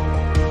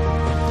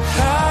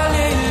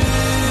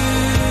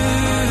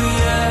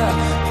 Hallelujah,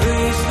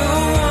 praise the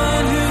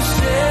one who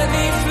set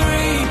me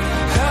free.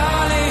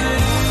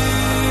 Hallelujah,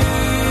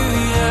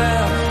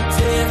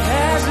 death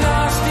has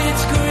lost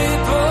its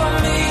grip on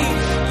me.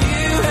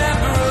 You have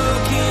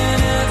broken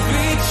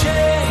every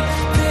chain.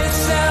 There's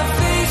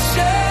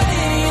salvation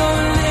in your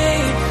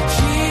name.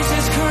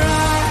 Jesus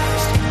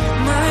Christ,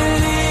 my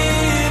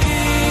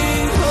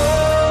living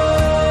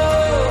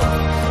hope.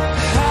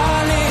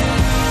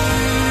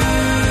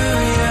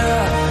 Hallelujah,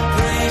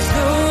 praise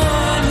the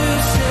one who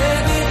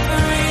set me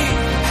free.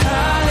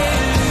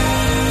 Hallelujah,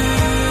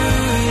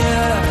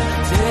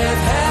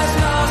 death has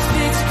lost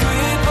its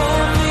grip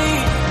on me.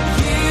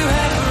 You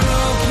have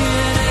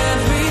broken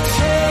every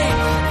chain.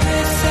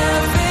 There's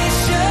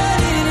salvation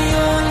in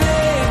your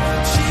name.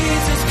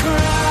 Jesus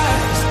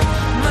Christ,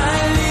 my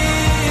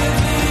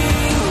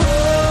living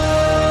hope.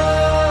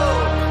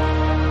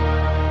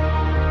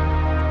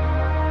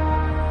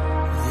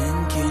 Then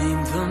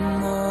came the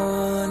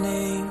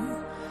morning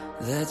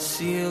that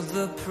sealed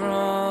the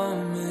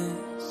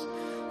promise.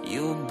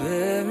 Your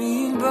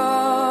buried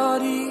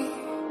body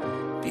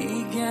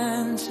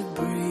began to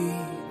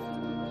breathe.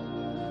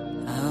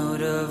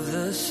 Out of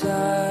the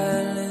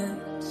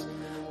silence,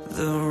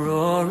 the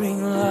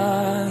roaring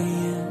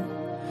lion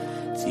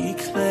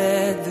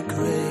declared the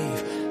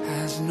grave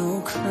has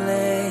no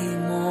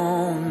claim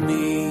on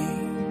me.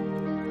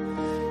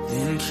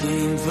 Then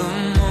came the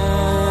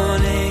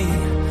morning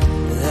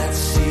that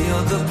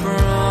sealed the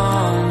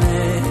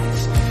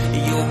promise.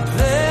 Your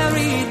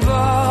buried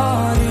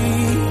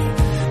body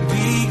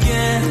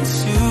began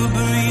to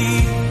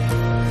breathe.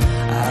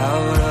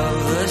 Out of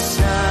the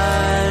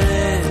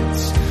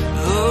silence,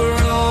 the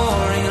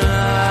roaring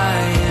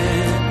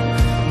lion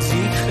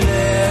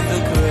declared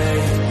the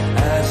grave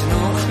has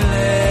no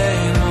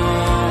claim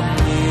on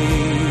me.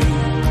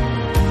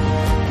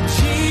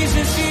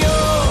 Jesus,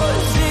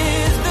 yours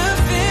is the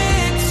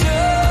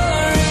victory.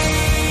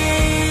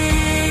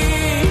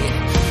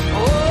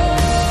 Oh,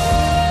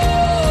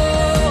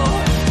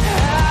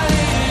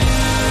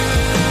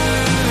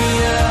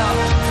 hallelujah,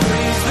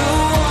 praise the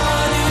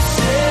one who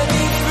set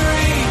me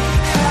free.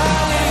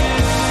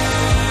 Hallelujah,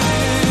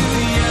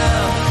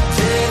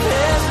 death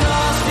has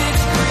lost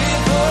its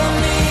grip on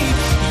me.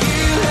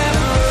 You have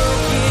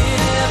broken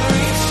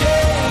every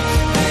chain.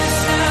 There's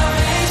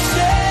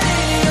salvation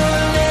in your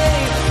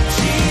name.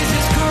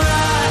 Jesus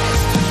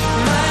Christ,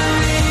 my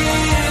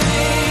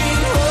living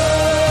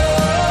hope.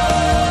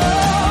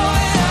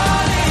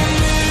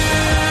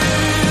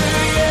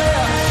 Hallelujah,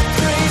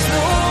 praise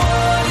the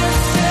one who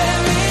set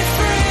me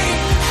free.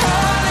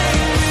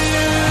 Hallelujah,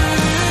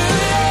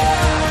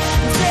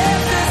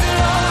 death has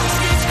lost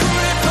its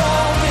grip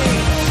on me.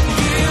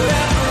 You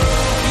have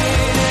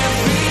broken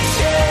every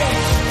chain.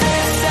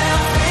 There's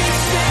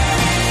salvation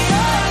in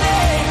your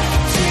name.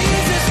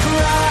 Jesus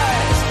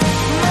Christ,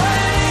 my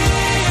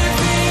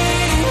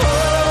living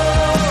hope.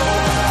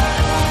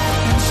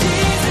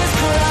 Jesus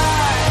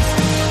Christ,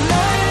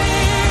 my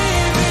living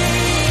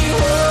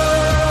hope.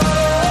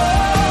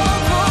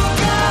 Oh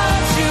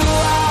God, you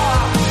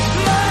are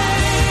my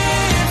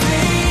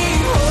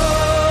living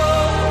hope.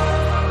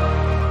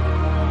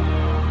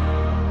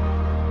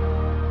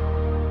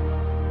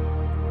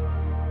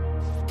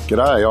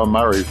 G'day, I'm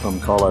Murray from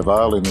Colo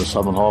Vale in the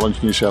Southern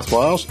Highlands, New South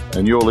Wales,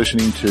 and you're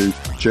listening to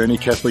Journey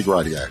Catholic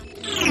Radio.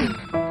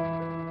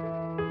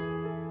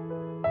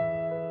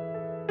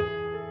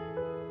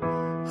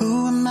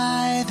 Who am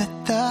I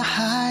that the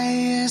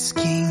highest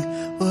king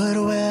would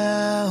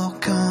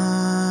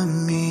welcome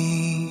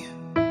me?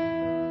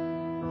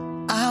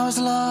 I was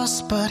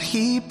lost, but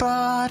he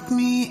brought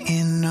me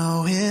in.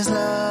 Oh, his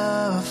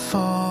love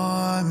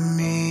for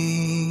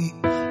me.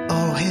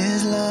 Oh,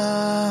 his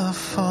love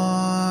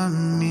for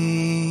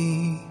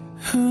me.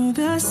 Who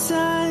the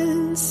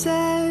sun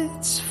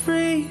sets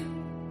free,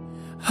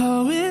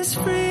 oh, is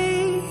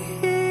free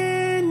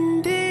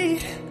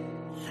indeed.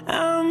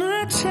 I'm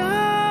a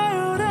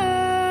child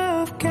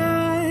of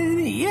God,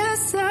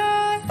 yes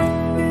I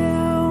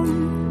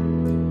am.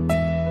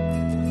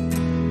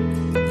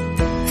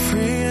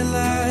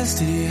 past,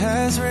 he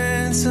has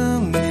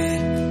ransomed me.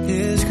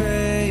 His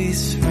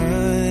grace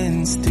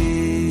runs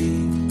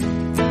deep.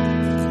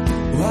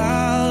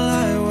 While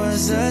I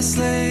was a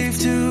slave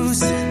to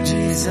sin,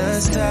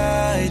 Jesus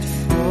died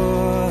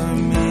for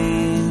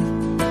me.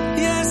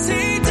 Yes,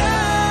 he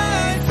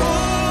died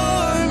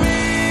for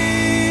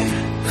me.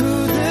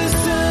 Who the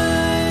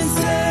Son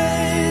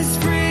sets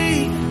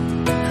free,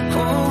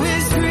 oh,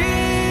 is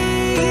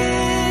free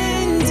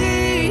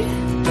indeed.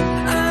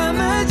 I'm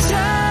a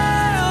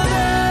child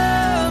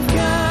of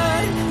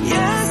God.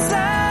 Yes,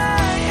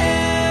 I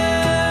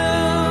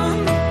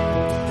am.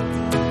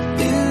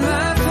 In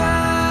my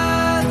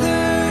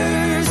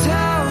Father's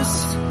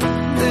house,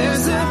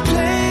 there's a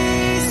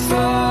place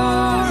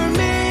for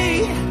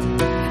me.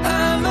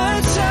 I'm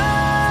a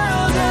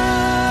child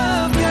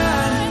of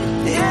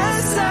God.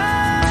 Yes,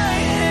 I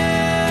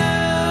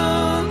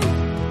am.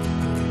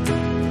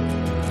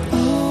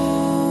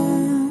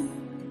 Oh,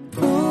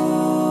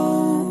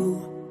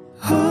 oh,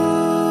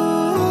 oh.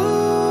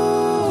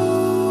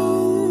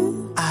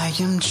 I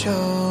am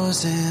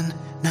chosen,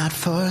 not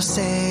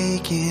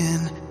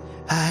forsaken.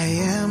 I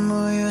am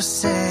who you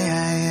say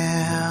I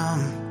am.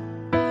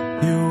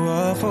 You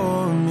are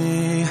for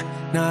me,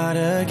 not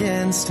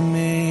against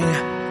me.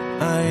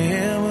 I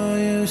am who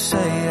you say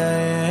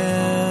I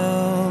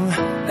am.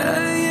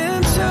 I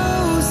am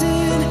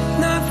chosen,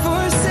 not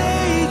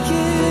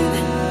forsaken.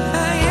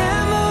 I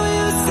am who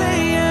you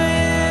say I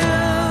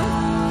am.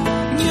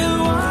 You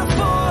are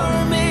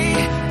for me,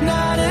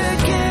 not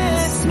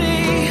against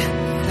me.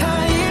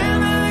 I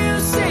am who you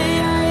say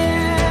I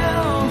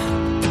am.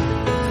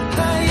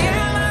 I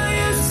am who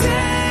you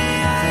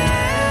say I am.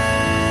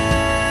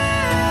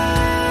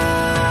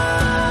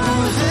 Who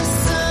the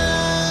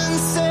Son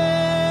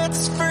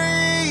sets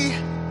free,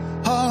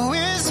 oh,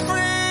 is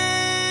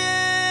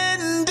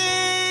free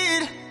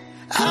indeed.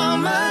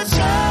 I'm a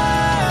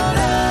child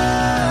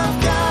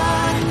of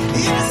God.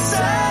 Yes, I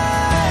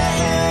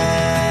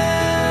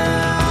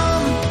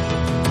am.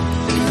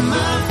 In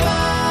my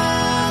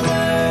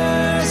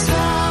Father's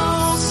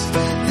house,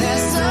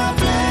 there's a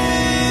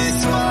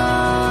place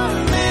for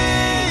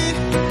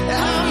me.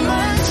 I'm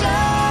a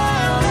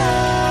child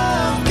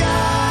of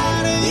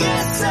God.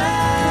 Yes, I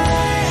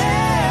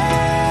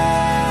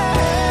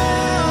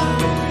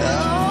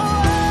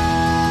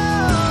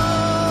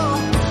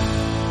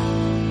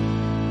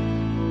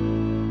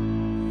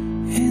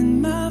am.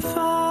 In my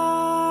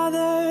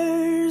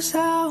Father's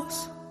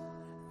house,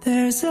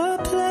 there's a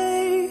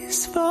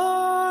place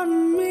for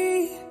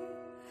me.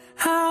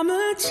 I'm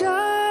a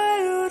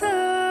child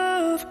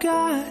of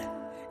God.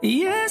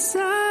 Yes,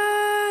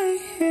 I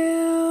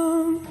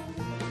am.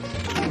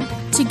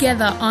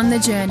 Together on the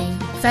journey,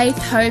 faith,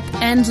 hope,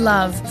 and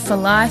love for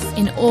life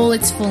in all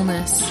its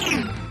fullness.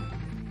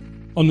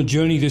 On the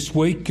journey this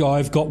week,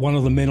 I've got one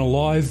of the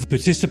MenAlive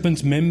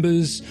participants,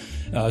 members,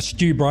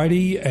 Stu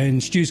Brady,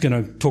 and Stu's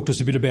going to talk to us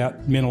a bit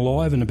about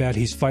MenAlive and about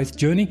his faith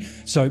journey.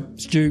 So,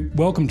 Stu,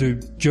 welcome to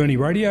Journey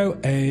Radio,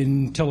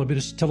 and tell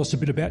us a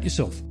bit about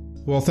yourself.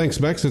 Well, thanks,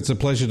 Max. It's a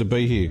pleasure to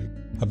be here.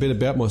 A bit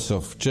about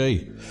myself.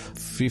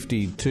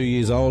 52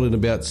 years old in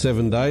about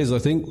 7 days, I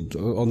think,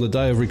 on the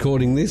day of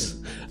recording this.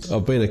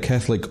 I've been a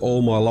Catholic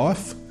all my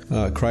life,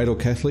 cradle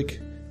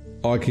Catholic.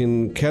 I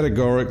can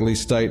categorically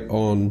state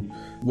on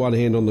one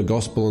hand on the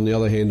gospel and the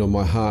other hand on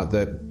my heart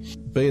that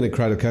being a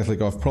cradle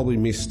Catholic, I've probably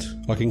missed,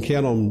 I can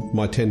count on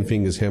my 10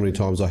 fingers how many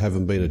times I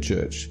haven't been to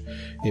church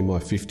in my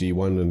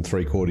 51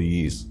 3/4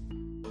 years.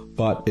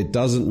 But it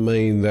doesn't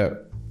mean that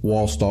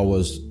whilst I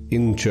was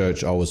in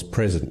church, I was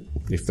present,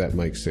 if that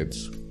makes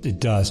sense. It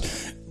does.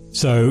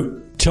 So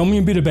tell me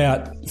a bit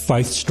about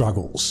faith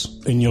struggles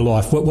in your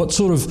life. What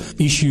sort of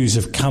issues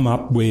have come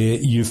up where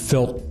you've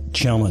felt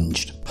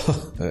challenged?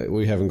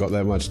 We haven't got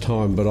that much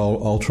time, but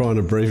I'll try and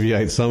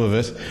abbreviate some of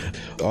it.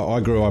 I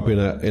grew up in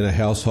a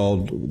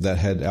household that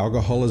had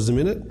alcoholism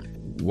in it.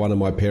 One of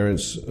my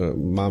parents,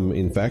 mum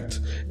in fact,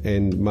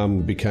 and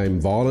mum became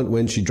violent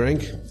when she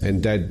drank,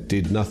 and dad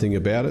did nothing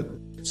about it.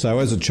 So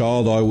as a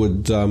child, I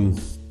would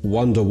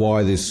wonder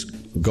why this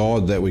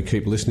God that we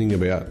keep listening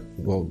about,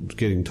 well,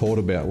 getting taught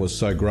about, was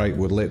so great,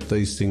 would let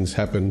these things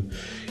happen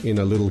in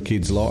a little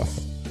kid's life.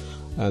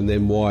 And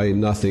then why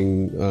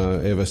nothing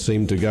ever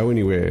seemed to go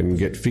anywhere and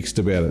get fixed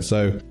about it.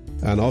 So,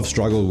 and I've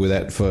struggled with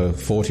that for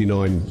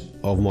 49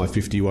 of my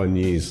 51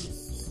 years.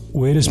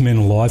 Where does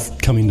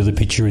MenAlive come into the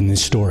picture in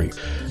this story?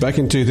 Back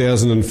in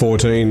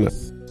 2014,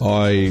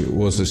 I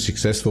was a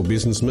successful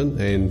businessman,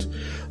 and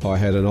I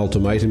had an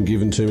ultimatum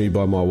given to me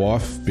by my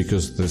wife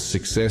because the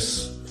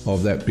success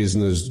of that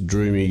business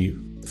drew me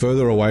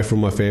further away from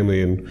my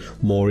family and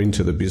more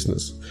into the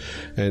business.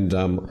 And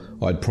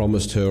I'd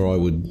promised her I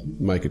would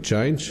make a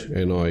change,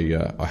 and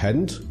I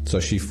hadn't. So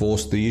she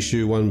forced the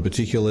issue one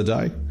particular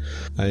day,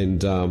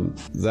 and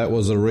that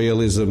was a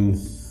realism.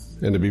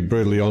 And to be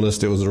brutally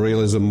honest, it was a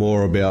realism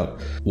more about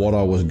what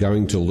I was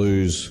going to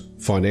lose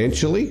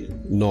financially,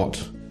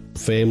 not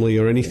family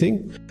or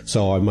anything.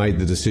 So I made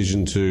the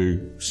decision to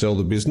sell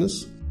the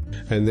business.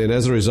 And then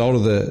as a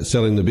result of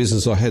selling the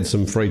business, I had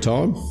some free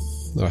time.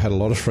 I had a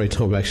lot of free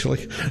time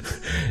actually.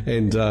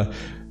 And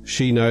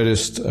she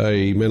noticed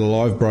a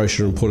MenAlive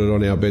brochure and put it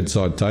on our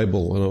bedside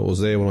table, and it was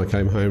there when I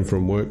came home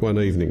from work one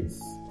evening.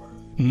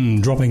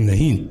 Dropping the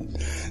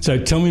hint. So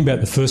tell me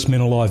about the first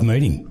MenAlive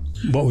meeting.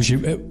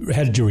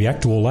 How did you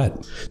react to all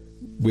that?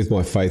 With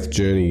my faith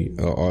journey,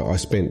 I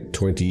spent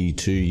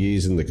 22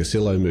 years in the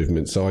Casillo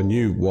movement, so I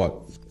knew what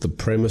the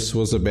premise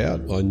was about.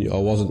 I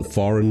wasn't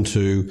foreign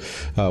to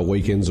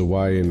weekends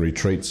away and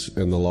retreats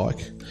and the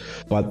like.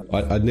 But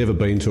I'd never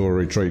been to a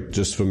retreat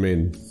just for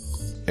men,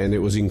 and it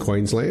was in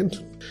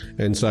Queensland.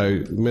 And so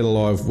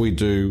MenAlive, we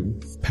do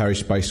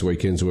parish-based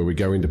weekends where we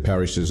go into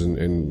parishes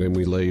and then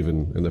we leave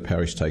and the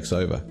parish takes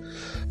over.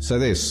 So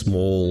they're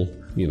small,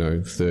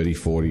 30,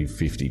 40,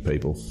 50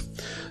 people.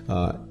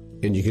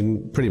 And you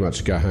can pretty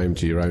much go home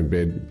to your own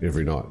bed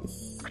every night.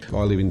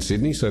 I live in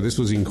Sydney, so this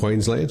was in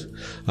Queensland.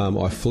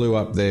 I flew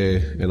up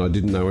there and I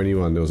didn't know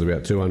anyone. There was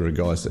about 200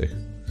 guys there.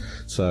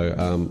 So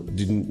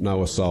didn't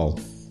know a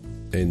soul.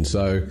 And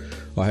so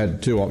I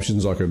had two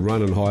options. I could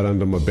run and hide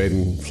under my bed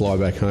and fly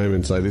back home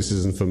and say this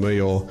isn't for me,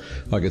 or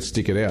I could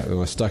stick it out, and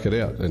I stuck it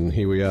out, and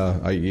here we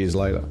are 8 years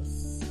later.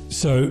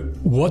 So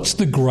what's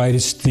the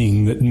greatest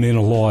thing that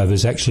MenAlive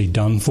has actually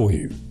done for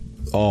you?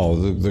 Oh,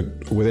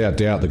 without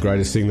doubt, the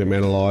greatest thing that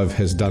MenAlive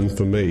has done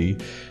for me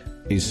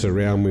is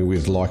surround me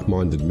with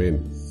like-minded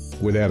men,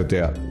 without a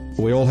doubt.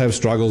 We all have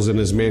struggles, and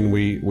as men,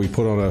 we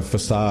put on a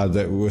facade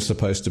that we're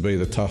supposed to be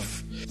the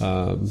tough,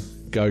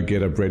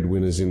 go-getter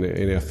breadwinners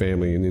in our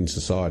family and in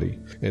society.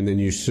 And then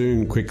you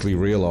soon quickly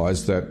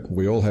realise that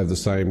we all have the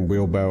same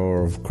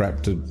wheelbarrow of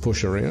crap to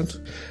push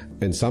around.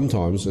 And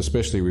sometimes,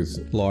 especially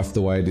with life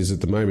the way it is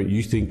at the moment,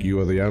 you think you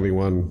are the only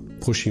one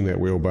pushing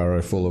that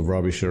wheelbarrow full of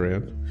rubbish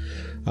around.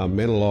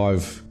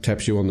 MenAlive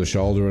taps you on the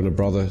shoulder and a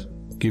brother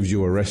gives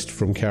you a rest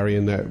from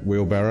carrying that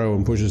wheelbarrow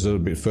and pushes it a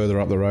bit further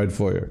up the road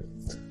for you.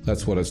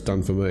 That's what it's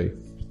done for me.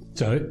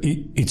 So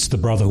it's the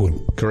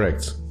brotherhood.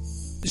 Correct.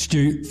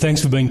 Stu,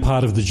 thanks for being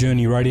part of the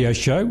Journey radio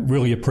show.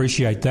 Really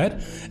appreciate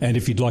that. And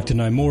if you'd like to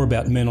know more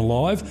about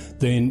MenAlive,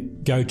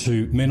 then go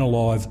to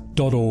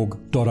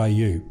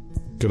menalive.org.au.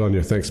 Good on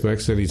you. Thanks,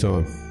 Max.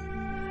 Anytime.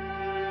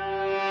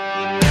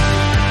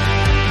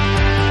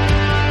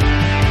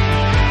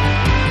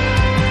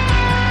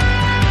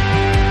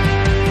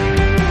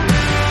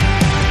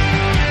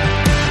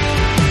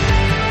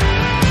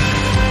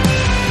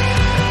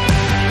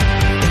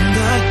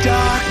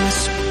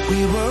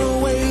 We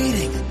were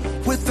waiting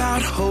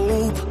without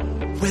hope,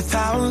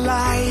 without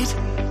light,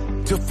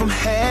 till from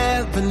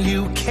heaven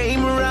you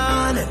came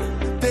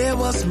running. There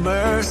was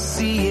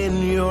mercy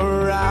in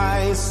your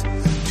eyes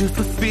to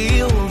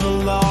fulfill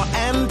the law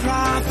and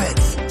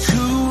prophets.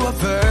 To a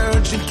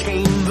virgin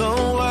came the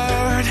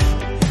word,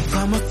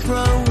 from a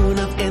throne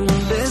of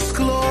endless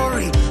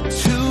glory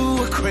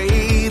to a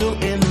cradle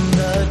in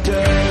the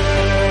dirt.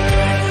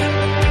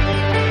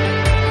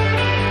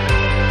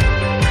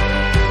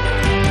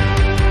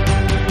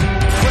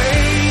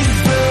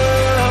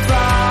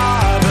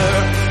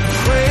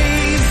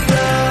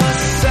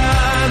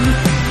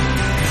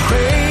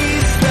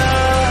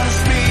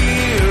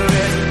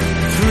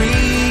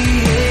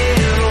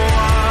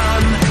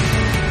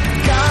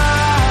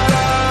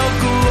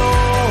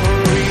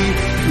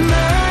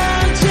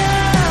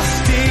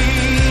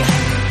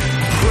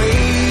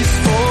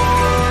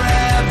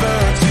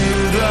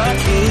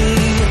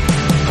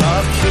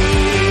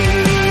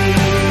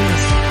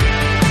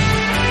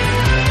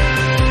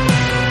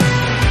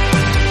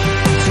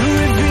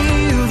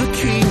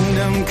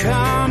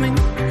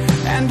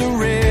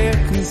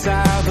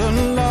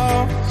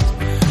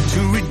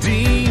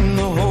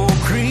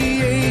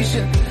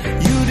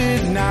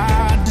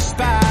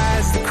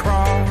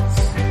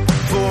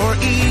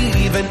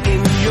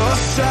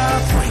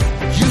 Suffering,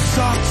 you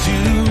saw to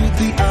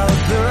the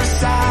other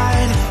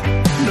side,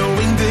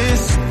 knowing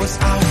this was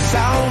our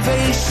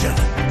salvation.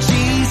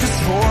 Jesus,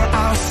 for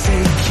our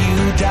sake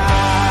you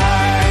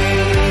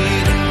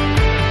died.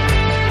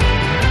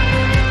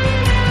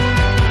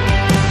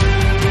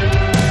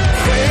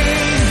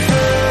 Praise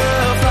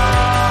the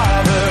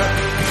Father,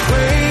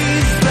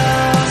 praise the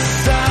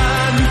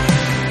Son,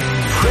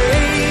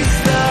 praise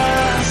the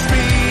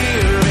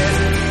Spirit,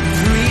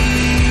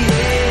 three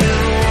in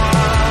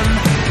one.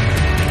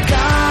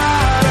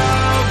 God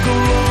of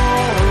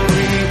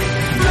glory,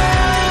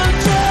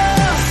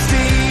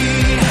 majesty,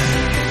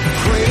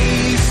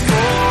 praise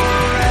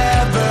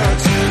forever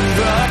to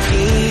the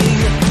King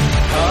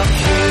of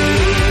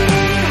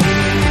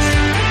Kings.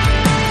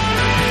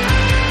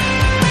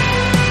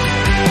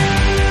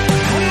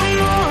 And the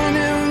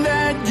morning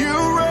that you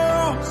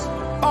rose,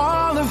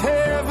 all of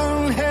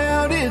heaven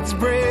held its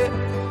breath,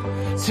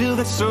 till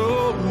the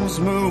souls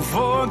moved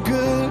for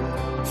good,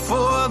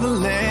 for the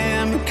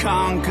Lamb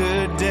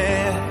conquered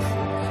death.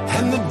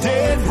 And the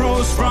dead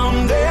rose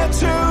from their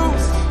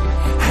tombs,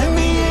 and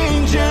the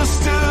angels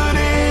stood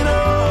in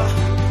awe,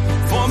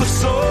 for the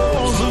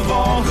souls of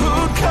all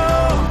who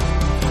come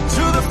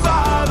to the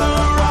Father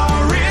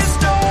are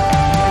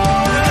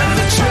restored. And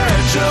the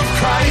Church of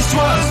Christ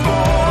was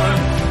born,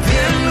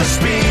 then the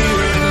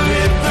Spirit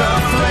lit the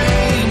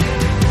flame.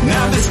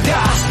 Now this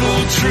gospel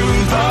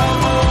truth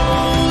of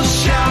all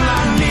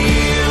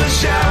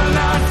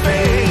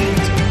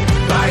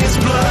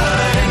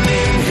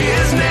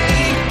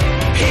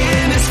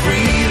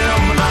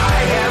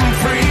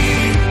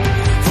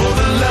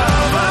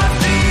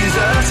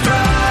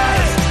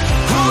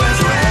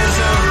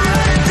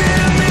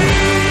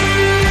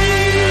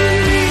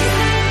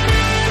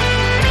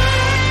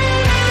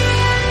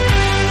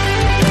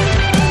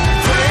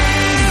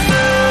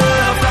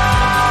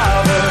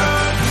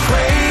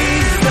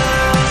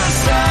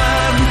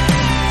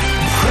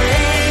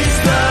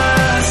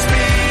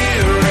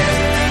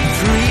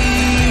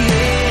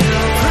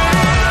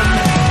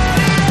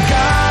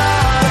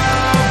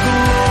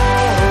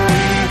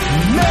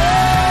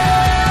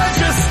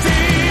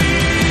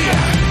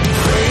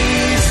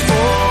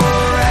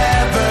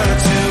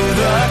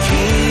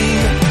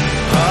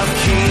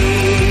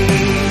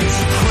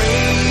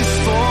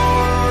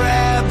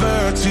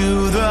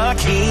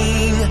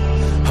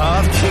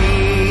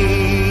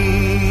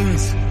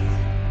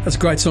That's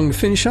a great song to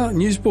finish up.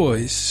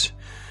 Newsboys,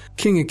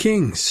 King of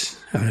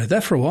Kings. Haven't heard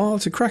that for a while.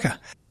 It's a cracker.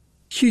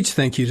 Huge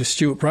thank you to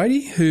Stu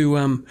Brady, who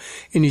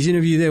in his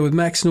interview there with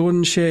Max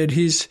Norden shared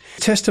his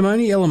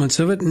testimony, elements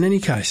of it. In any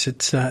case,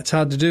 it's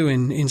hard to do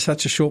in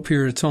such a short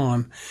period of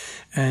time.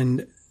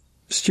 And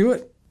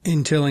Stuart,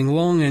 in telling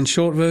long and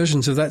short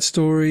versions of that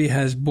story,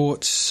 has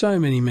brought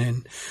so many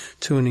men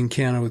to an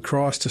encounter with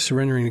Christ, to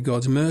surrendering to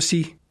God's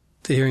mercy,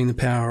 to hearing the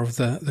power of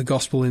the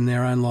gospel in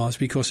their own lives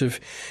because of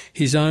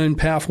his own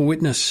powerful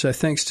witness. So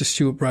thanks to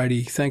Stuart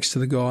Brady, thanks to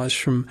the guys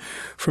from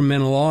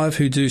MenAlive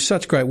who do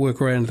such great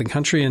work around the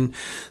country, and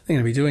they're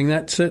going to be doing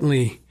that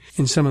certainly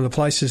in some of the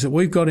places that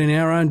we've got in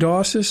our own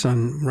diocese.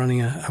 I'm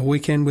running a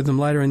weekend with them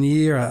later in the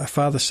year, a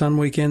father-son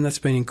weekend. That's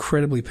been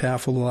incredibly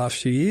powerful the last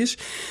few years,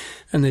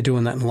 and they're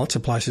doing that in lots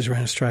of places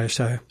around Australia.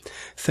 So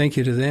thank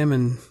you to them,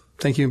 and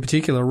thank you in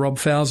particular Rob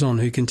Falzon,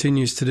 who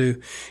continues to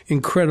do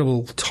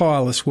incredible,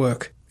 tireless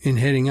work in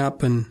heading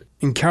up and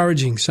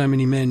encouraging so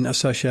many men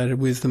associated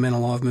with the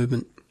MenAlive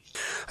movement.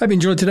 Hope you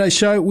enjoyed today's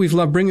show. We've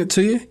loved bringing it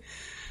to you.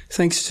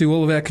 Thanks to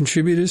all of our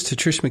contributors, to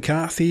Trish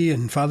McCarthy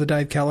and Fr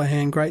Dave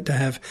Callaghan. Great to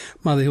have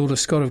Mother Hilda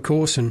Scott, of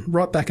course, and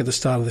right back at the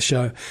start of the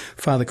show,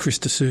 Fr Chris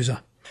de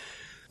Sousa.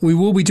 We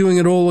will be doing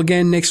it all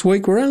again next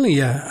week. We're only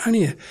a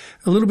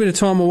little bit of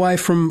time away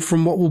from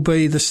what will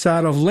be the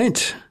start of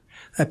Lent,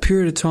 a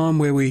period of time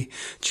where we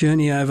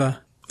journey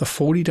over the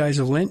 40 days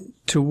of Lent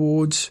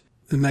towards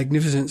the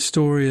magnificent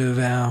story of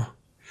our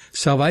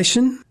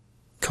salvation,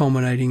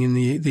 culminating in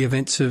the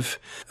events of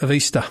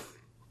Easter.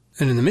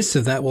 And in the midst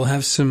of that, we'll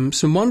have some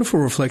wonderful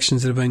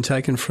reflections that have been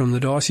taken from the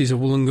Diocese of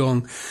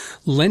Wollongong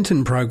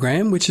Lenten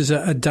program, which is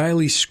a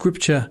daily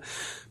scripture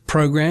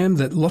program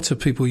that lots of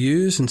people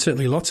use, and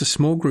certainly lots of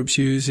small groups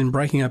use in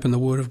breaking open the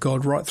Word of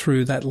God right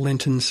through that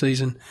Lenten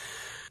season.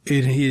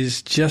 It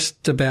is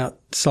just about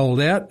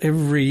sold out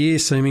every year,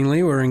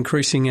 seemingly. We're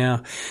increasing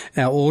our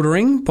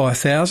ordering by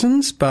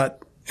thousands, but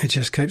it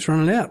just keeps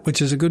running out,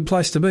 which is a good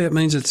place to be. It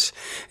means it's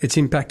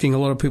impacting a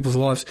lot of people's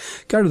lives.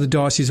 Go to the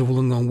Diocese of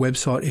Wollongong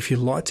website if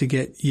you'd like to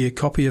get your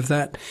copy of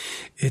that.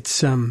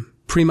 It's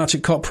pretty much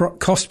at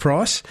cost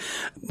price.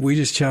 We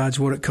just charge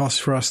what it costs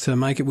for us to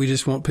make it. We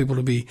just want people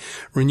to be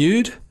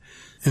renewed,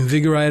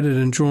 invigorated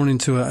and drawn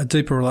into a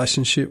deeper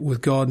relationship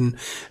with God. And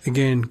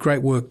again,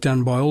 great work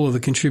done by all of the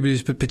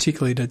contributors, but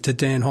particularly to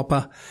Dan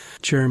Hopper,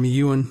 Jeremy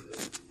Ewan,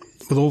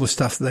 with all the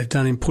stuff that they've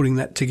done in putting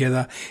that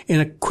together in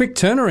a quick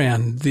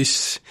turnaround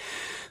this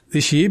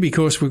year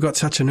because we've got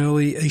such an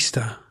early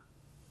Easter.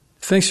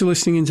 Thanks for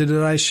listening into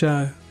today's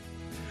show.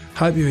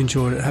 Hope you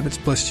enjoyed it. Hope it's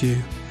blessed you.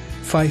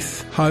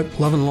 Faith, hope,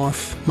 love and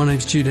life. My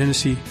name's Jude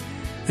Hennessy,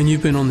 and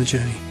you've been on The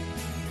Journey.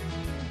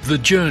 The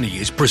Journey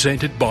is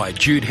presented by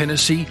Jude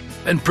Hennessy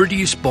and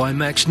produced by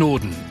Max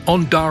Norden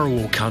on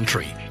Darawal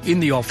Country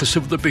in the office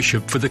of the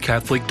Bishop for the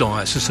Catholic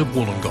Diocese of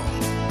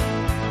Wollongong.